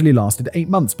only actually lasted 8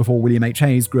 months before William H.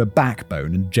 Hayes grew a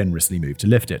backbone and generously moved to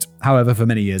lift it. However, for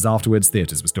many years afterwards,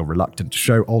 theatres were still reluctant to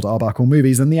show old Arbuckle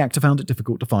movies, and the actor found it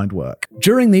difficult to find work.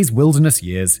 During these wilderness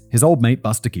years, his old mate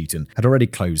Buster Keaton had already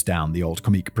closed down the old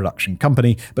comique production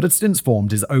company, but had since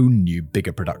formed his own new,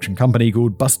 bigger production company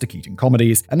called Buster Keaton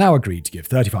Comedies, and now agreed to give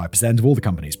 35% of all the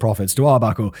company's profits to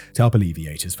Arbuckle to help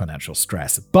alleviate his financial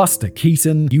stress. Buster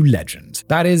Keaton, you legend.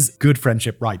 That is good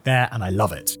friendship right there, and I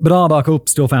love it. But Arbuckle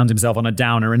still found himself on a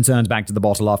downer and turned back to the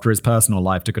bottle after his personal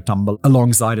life took a tumble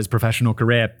alongside his professional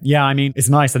career. Yeah, I mean, it's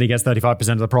nice that he gets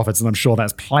 35% of the profits, and I'm sure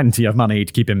that's plenty of money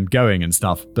to keep him going and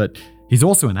stuff, but he's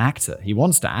also an actor. He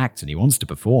wants to act and he wants to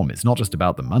perform. It's not just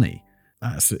about the money.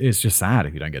 It's just sad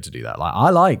if you don't get to do that.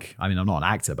 I'm not an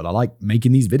actor, but I like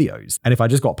making these videos. And if I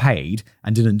just got paid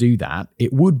and didn't do that,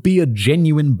 it would be a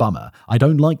genuine bummer. I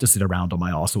don't like to sit around on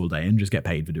my arse all day and just get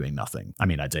paid for doing nothing. I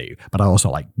mean, I do, but I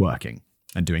also like working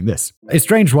and doing this.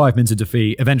 Estranged wife Minta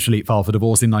DeFee eventually filed for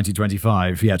divorce in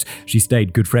 1925, yet she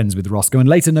stayed good friends with Roscoe and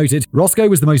later noted, "Roscoe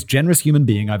was the most generous human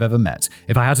being I've ever met.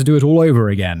 If I had to do it all over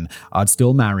again, I'd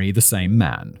still marry the same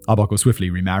man." Arbuckle swiftly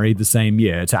remarried the same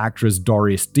year to actress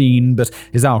Doris Dean, but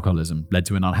his alcoholism led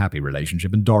to an unhappy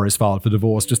relationship and Doris filed for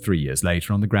divorce just 3 years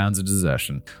later on the grounds of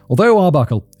desertion. Although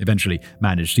Arbuckle eventually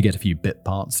managed to get a few bit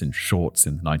parts in shorts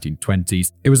in the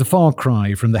 1920s, it was a far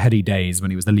cry from the heady days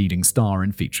when he was the leading star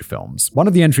in feature films. One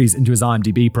of the entries into his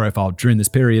IMDb profile during this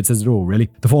period says it all,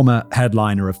 really. The former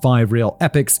headliner of 5 reel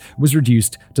epics was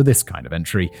reduced to this kind of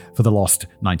entry for the lost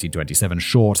 1927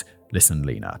 short, Listen,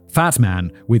 Lena. Fat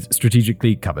man with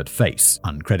strategically covered face,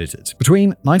 uncredited. Between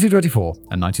 1924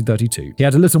 and 1932, he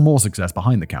had a little more success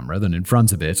behind the camera than in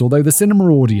front of it, although the cinema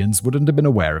audience wouldn't have been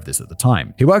aware of this at the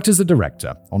time. He worked as a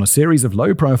director on a series of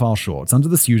low-profile shorts under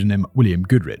the pseudonym William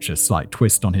Goodrich, a slight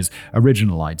twist on his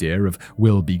original idea of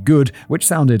Will Be Good, which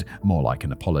sounded more like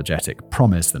an apologetic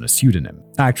promise than a pseudonym.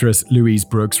 Actress Louise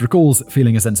Brooks recalls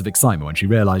feeling a sense of excitement when she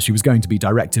realized she was going to be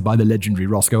directed by the legendary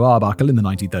Roscoe Arbuckle in the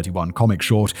 1931 comic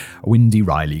short Windy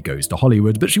Riley Goes to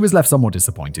Hollywood, but she was left somewhat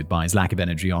disappointed by his lack of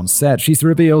energy on set. She's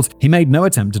revealed he made no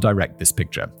attempt to direct this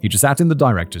picture. He just sat in the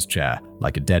director's chair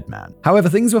like a dead man. However,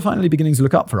 things were finally beginning to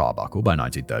look up for Arbuckle by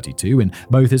 1932 in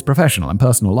both his professional and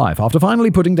personal life. After finally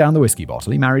putting down the whiskey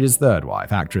bottle, he married his third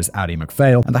wife, actress Addie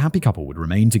MacPhail, and the happy couple would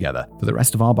remain together for the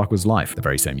rest of Arbuckle's life. The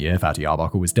very same year, Fatty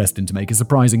Arbuckle was destined to make a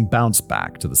surprising bounce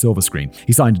back to the silver screen.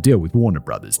 He signed a deal with Warner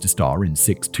Brothers to star in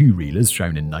 6 two-reelers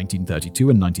shown in 1932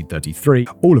 and 1933,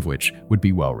 all of which would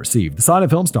be well received. The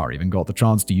silent film star even got the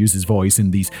chance to use his voice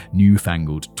in these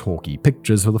newfangled talkie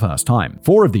pictures for the first time.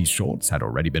 4 of these shorts had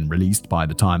already been released by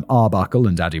the time Arbuckle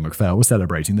and Addie MacPhail were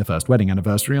celebrating their first wedding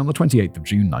anniversary on the 28th of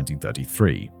June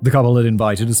 1933. The couple had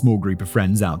invited a small group of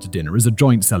friends out to dinner as a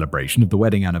joint celebration of the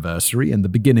wedding anniversary and the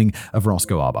beginning of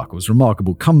Roscoe Arbuckle's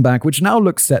remarkable comeback, which now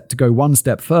looks set to go one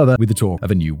step further with the talk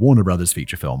of a new Warner Brothers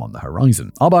feature film on the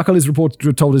horizon. Arbuckle is reported to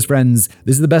have told his friends,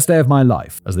 "This is the best day of my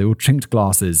life," as they all chinked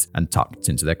glasses and tucked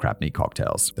into their crab meat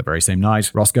cocktails. The very same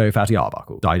night, Roscoe Fatty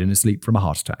Arbuckle died in his sleep from a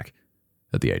heart attack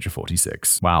at the age of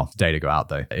 46. Wow, day to go out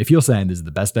though. If you're saying this is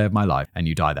the best day of my life and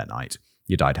you die that night,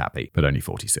 you died happy, but only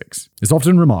 46. It's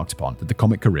often remarked upon that the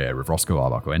comic career of Roscoe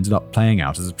Arbuckle ended up playing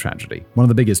out as a tragedy. One of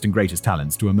the biggest and greatest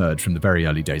talents to emerge from the very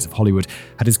early days of Hollywood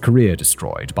had his career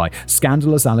destroyed by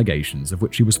scandalous allegations of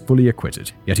which he was fully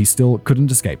acquitted, yet he still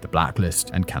couldn't escape the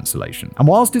blacklist and cancellation. And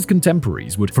whilst his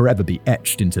contemporaries would forever be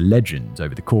etched into legend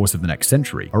over the course of the next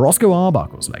century, Roscoe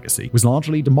Arbuckle's legacy was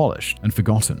largely demolished and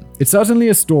forgotten. It's certainly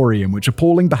a story in which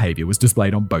appalling behavior was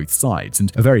displayed on both sides,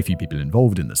 and very few people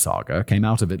involved in the saga came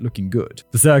out of it looking good.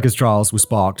 The circus trials were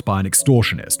sparked by an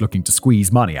extortionist looking to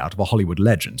squeeze money out of a Hollywood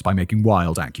legend by making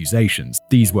wild accusations.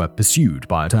 These were pursued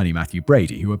by attorney Matthew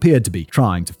Brady, who appeared to be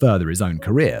trying to further his own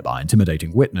career by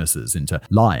intimidating witnesses into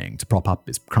lying to prop up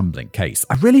his crumbling case.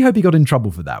 I really hope he got in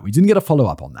trouble for that. We didn't get a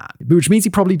follow-up on that, which means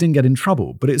he probably didn't get in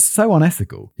trouble, but it's so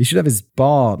unethical. He should have his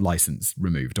bar license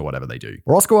removed or whatever they do.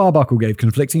 Roscoe Arbuckle gave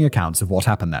conflicting accounts of what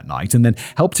happened that night and then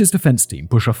helped his defense team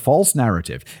push a false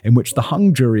narrative in which the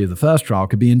hung jury of the first trial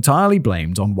could be entirely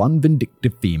blamed on one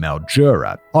vindictive female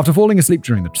juror. After falling asleep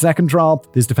during the second trial,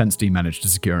 his defense team managed to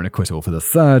secure an acquittal for the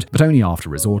third, but only after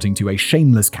resorting to a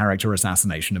shameless character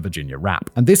assassination of Virginia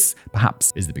Rapp. And this,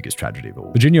 perhaps, is the biggest tragedy of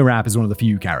all. Virginia Rapp is one of the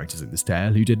few characters in this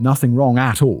tale who did nothing wrong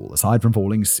at all, aside from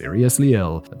falling seriously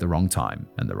ill at the wrong time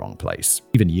and the wrong place.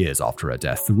 Even years after her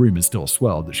death, the rumors still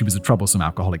swirled that she was a troublesome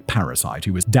alcoholic parasite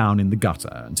who was down in the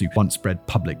gutter and who once spread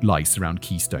public lice around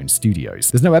Keystone Studios.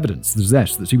 There's no evidence to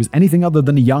suggest that she was anything other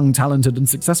than a young, talented, and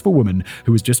successful woman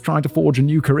who was just trying to forge a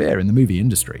new career in the movie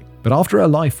industry. But after her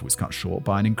life was cut short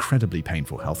by an incredibly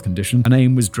painful health condition, her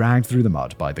name was dragged through the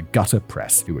mud by the gutter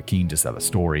press, who were keen to sell a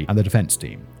story, and the defense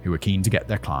team, who were keen to get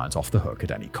their clients off the hook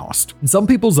at any cost. In some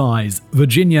people's eyes,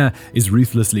 Virginia is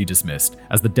ruthlessly dismissed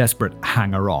as the desperate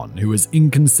hanger-on who was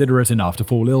inconsiderate enough to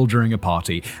fall ill during a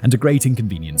party and a great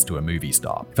inconvenience to a movie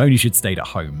star. If only she'd stayed at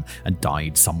home and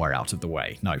died somewhere out of the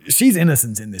way. No, she's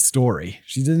innocent in this story.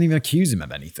 She doesn't even accuse him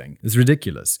of anything. It's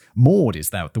ridiculous. Maud is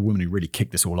the woman who really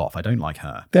kicked this all off. I don't like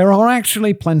her. There are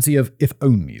actually plenty of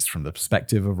if-onlys from the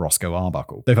perspective of Roscoe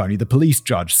Arbuckle. If only the police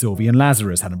judge Sylvian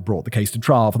Lazarus hadn't brought the case to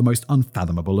trial for the most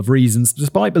unfathomable of reasons,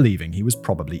 despite believing he was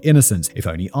probably innocent. If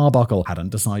only Arbuckle hadn't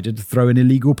decided to throw an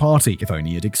illegal party. If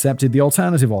only he'd accepted the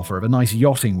alternative offer of a nice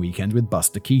yachting weekend with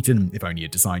Buster Keaton. If only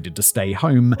he'd decided to stay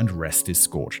home and rest his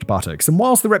scorched buttocks. And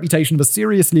whilst the reputation of a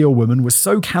seriously ill woman was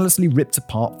so callously ripped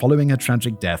apart following her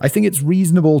tragic death, I think it's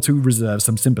reasonable to reserve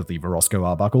some sympathy for Roscoe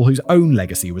Arbuckle, whose own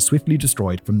legacy was swiftly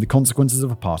destroyed from the consequences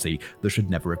of a party that should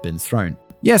never have been thrown.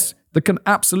 Yes, there can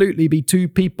absolutely be two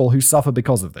people who suffer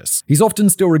because of this. He's often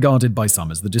still regarded by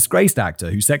some as the disgraced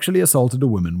actor who sexually assaulted a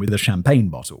woman with a champagne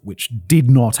bottle, which did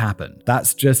not happen.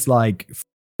 That's just like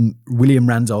William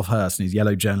Randolph Hearst and his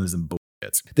yellow journalism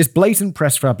bullshit. This blatant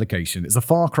press fabrication is a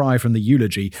far cry from the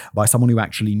eulogy by someone who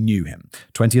actually knew him,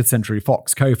 20th Century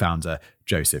Fox co-founder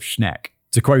Joseph Schneck.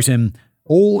 To quote him,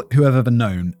 All who have ever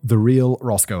known the real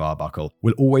Roscoe Arbuckle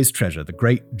will always treasure the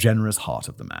great, generous heart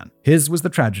of the man. His was the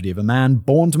tragedy of a man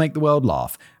born to make the world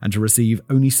laugh and to receive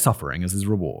only suffering as his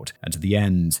reward, and to the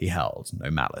end he held no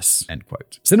malice." End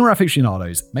quote. Cinema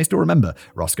aficionados may still remember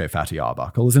Roscoe Fatty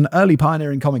Arbuckle as an early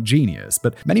pioneering comic genius,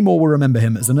 but many more will remember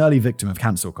him as an early victim of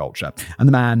cancel culture and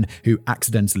the man who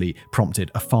accidentally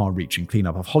prompted a far-reaching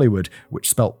cleanup of Hollywood,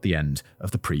 which spelt the end of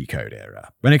the pre-code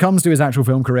era. When it comes to his actual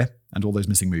film career, and all those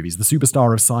missing movies, the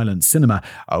superstar of silent cinema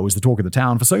was the talk of the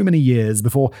town for so many years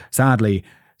before, sadly,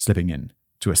 slipping in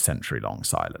to a century-long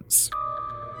silence.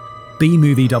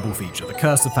 B-movie double feature, The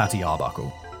Curse of Fatty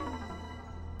Arbuckle.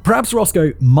 Perhaps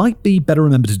Roscoe might be better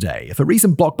remembered today if a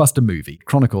recent blockbuster movie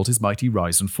chronicled his mighty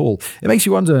rise and fall. It makes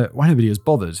you wonder why nobody has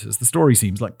bothered, as the story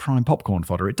seems like prime popcorn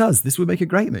fodder. It does. This would make a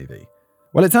great movie.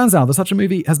 Well, it turns out that such a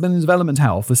movie has been in development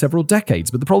hell for several decades,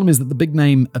 but the problem is that the big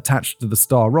name attached to the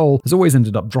star role has always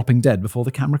ended up dropping dead before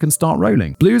the camera can start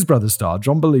rolling. Blues Brothers star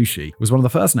John Belushi was one of the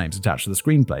first names attached to the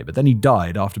screenplay, but then he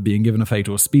died after being given a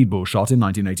fatal speedball shot in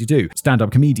 1982.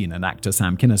 Stand-up comedian and actor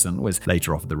Sam Kinison was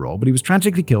later offered the role, but he was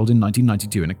tragically killed in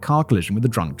 1992 in a car collision with a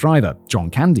drunk driver. John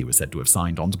Candy was said to have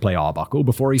signed on to play Arbuckle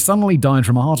before he suddenly died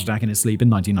from a heart attack in his sleep in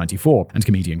 1994, and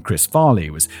comedian Chris Farley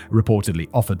was reportedly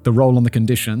offered the role on the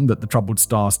condition that the troubled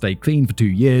star stay clean for 2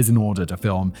 years in order to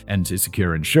film and to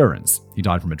secure insurance. He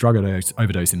died from a drug overdose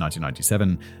in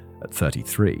 1997 at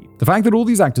 33. The fact that all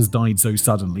these actors died so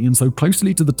suddenly and so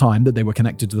closely to the time that they were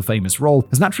connected to the famous role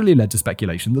has naturally led to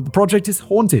speculation that the project is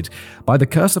haunted by the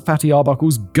curse of Fatty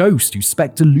Arbuckle's ghost, whose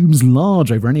spectre looms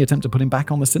large over any attempt to put him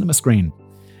back on the cinema screen.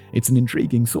 It's an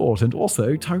intriguing thought and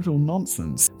also total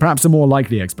nonsense. Perhaps a more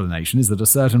likely explanation is that a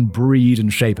certain breed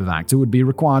and shape of actor would be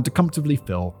required to comfortably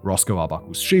fill Roscoe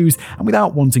Arbuckle's shoes, and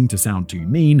without wanting to sound too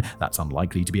mean, that's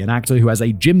unlikely to be an actor who has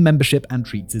a gym membership and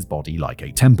treats his body like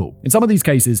a temple. In some of these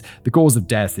cases, the cause of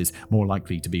death is more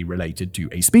likely to be related to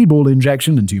a speedball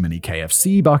injection and too many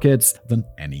KFC buckets than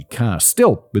any curse.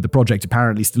 Still, with the project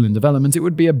apparently still in development, it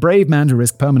would be a brave man to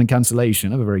risk permanent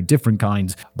cancellation of a very different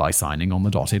kind by signing on the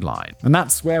dotted line. And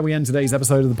that's where we end today's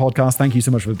episode of the podcast. Thank you so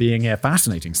much for being here.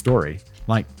 Fascinating story.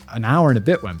 Like an hour and a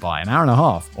bit went by, an hour and a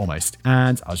half almost,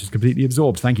 and I was just completely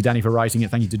absorbed. Thank you, Danny, for writing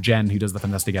it. Thank you to Jen, who does the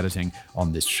fantastic editing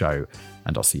on this show,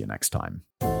 and I'll see you next time.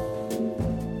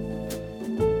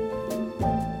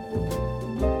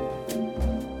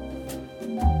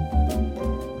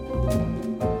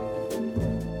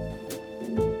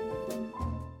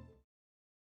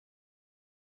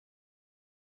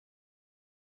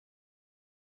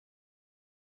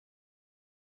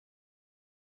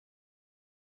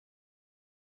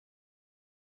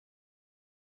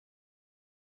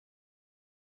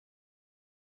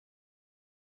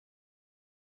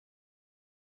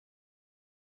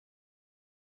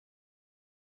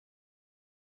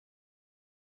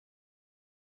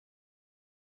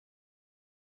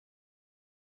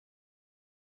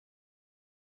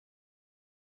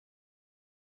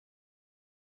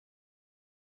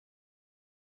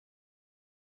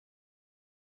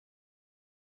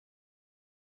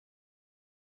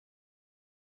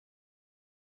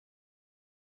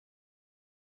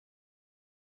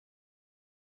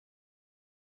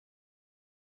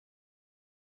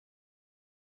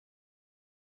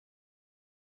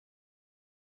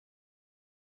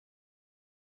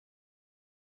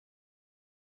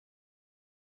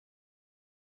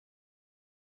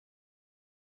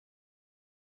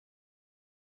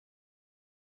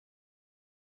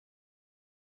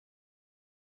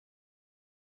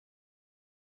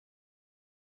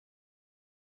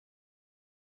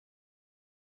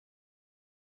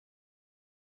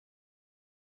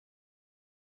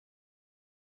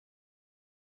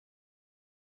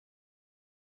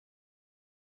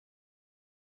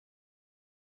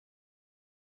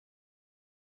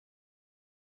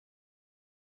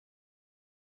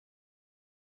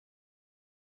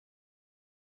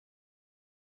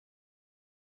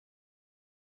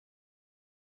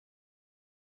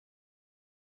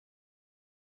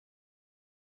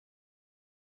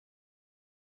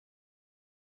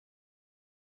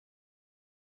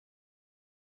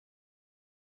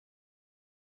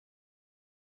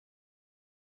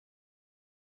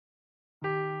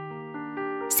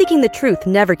 Seeking the truth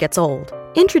never gets old.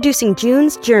 Introducing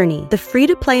June's Journey, the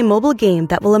free-to-play mobile game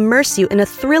that will immerse you in a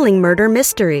thrilling murder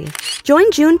mystery. Join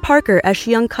June Parker as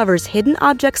she uncovers hidden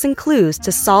objects and clues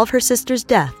to solve her sister's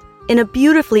death in a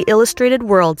beautifully illustrated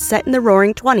world set in the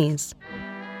Roaring '20s.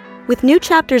 With new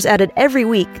chapters added every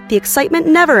week, the excitement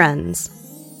never ends.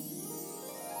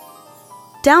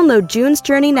 Download June's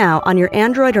Journey now on your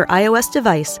Android or iOS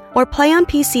device, or play on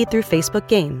PC through Facebook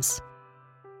Games.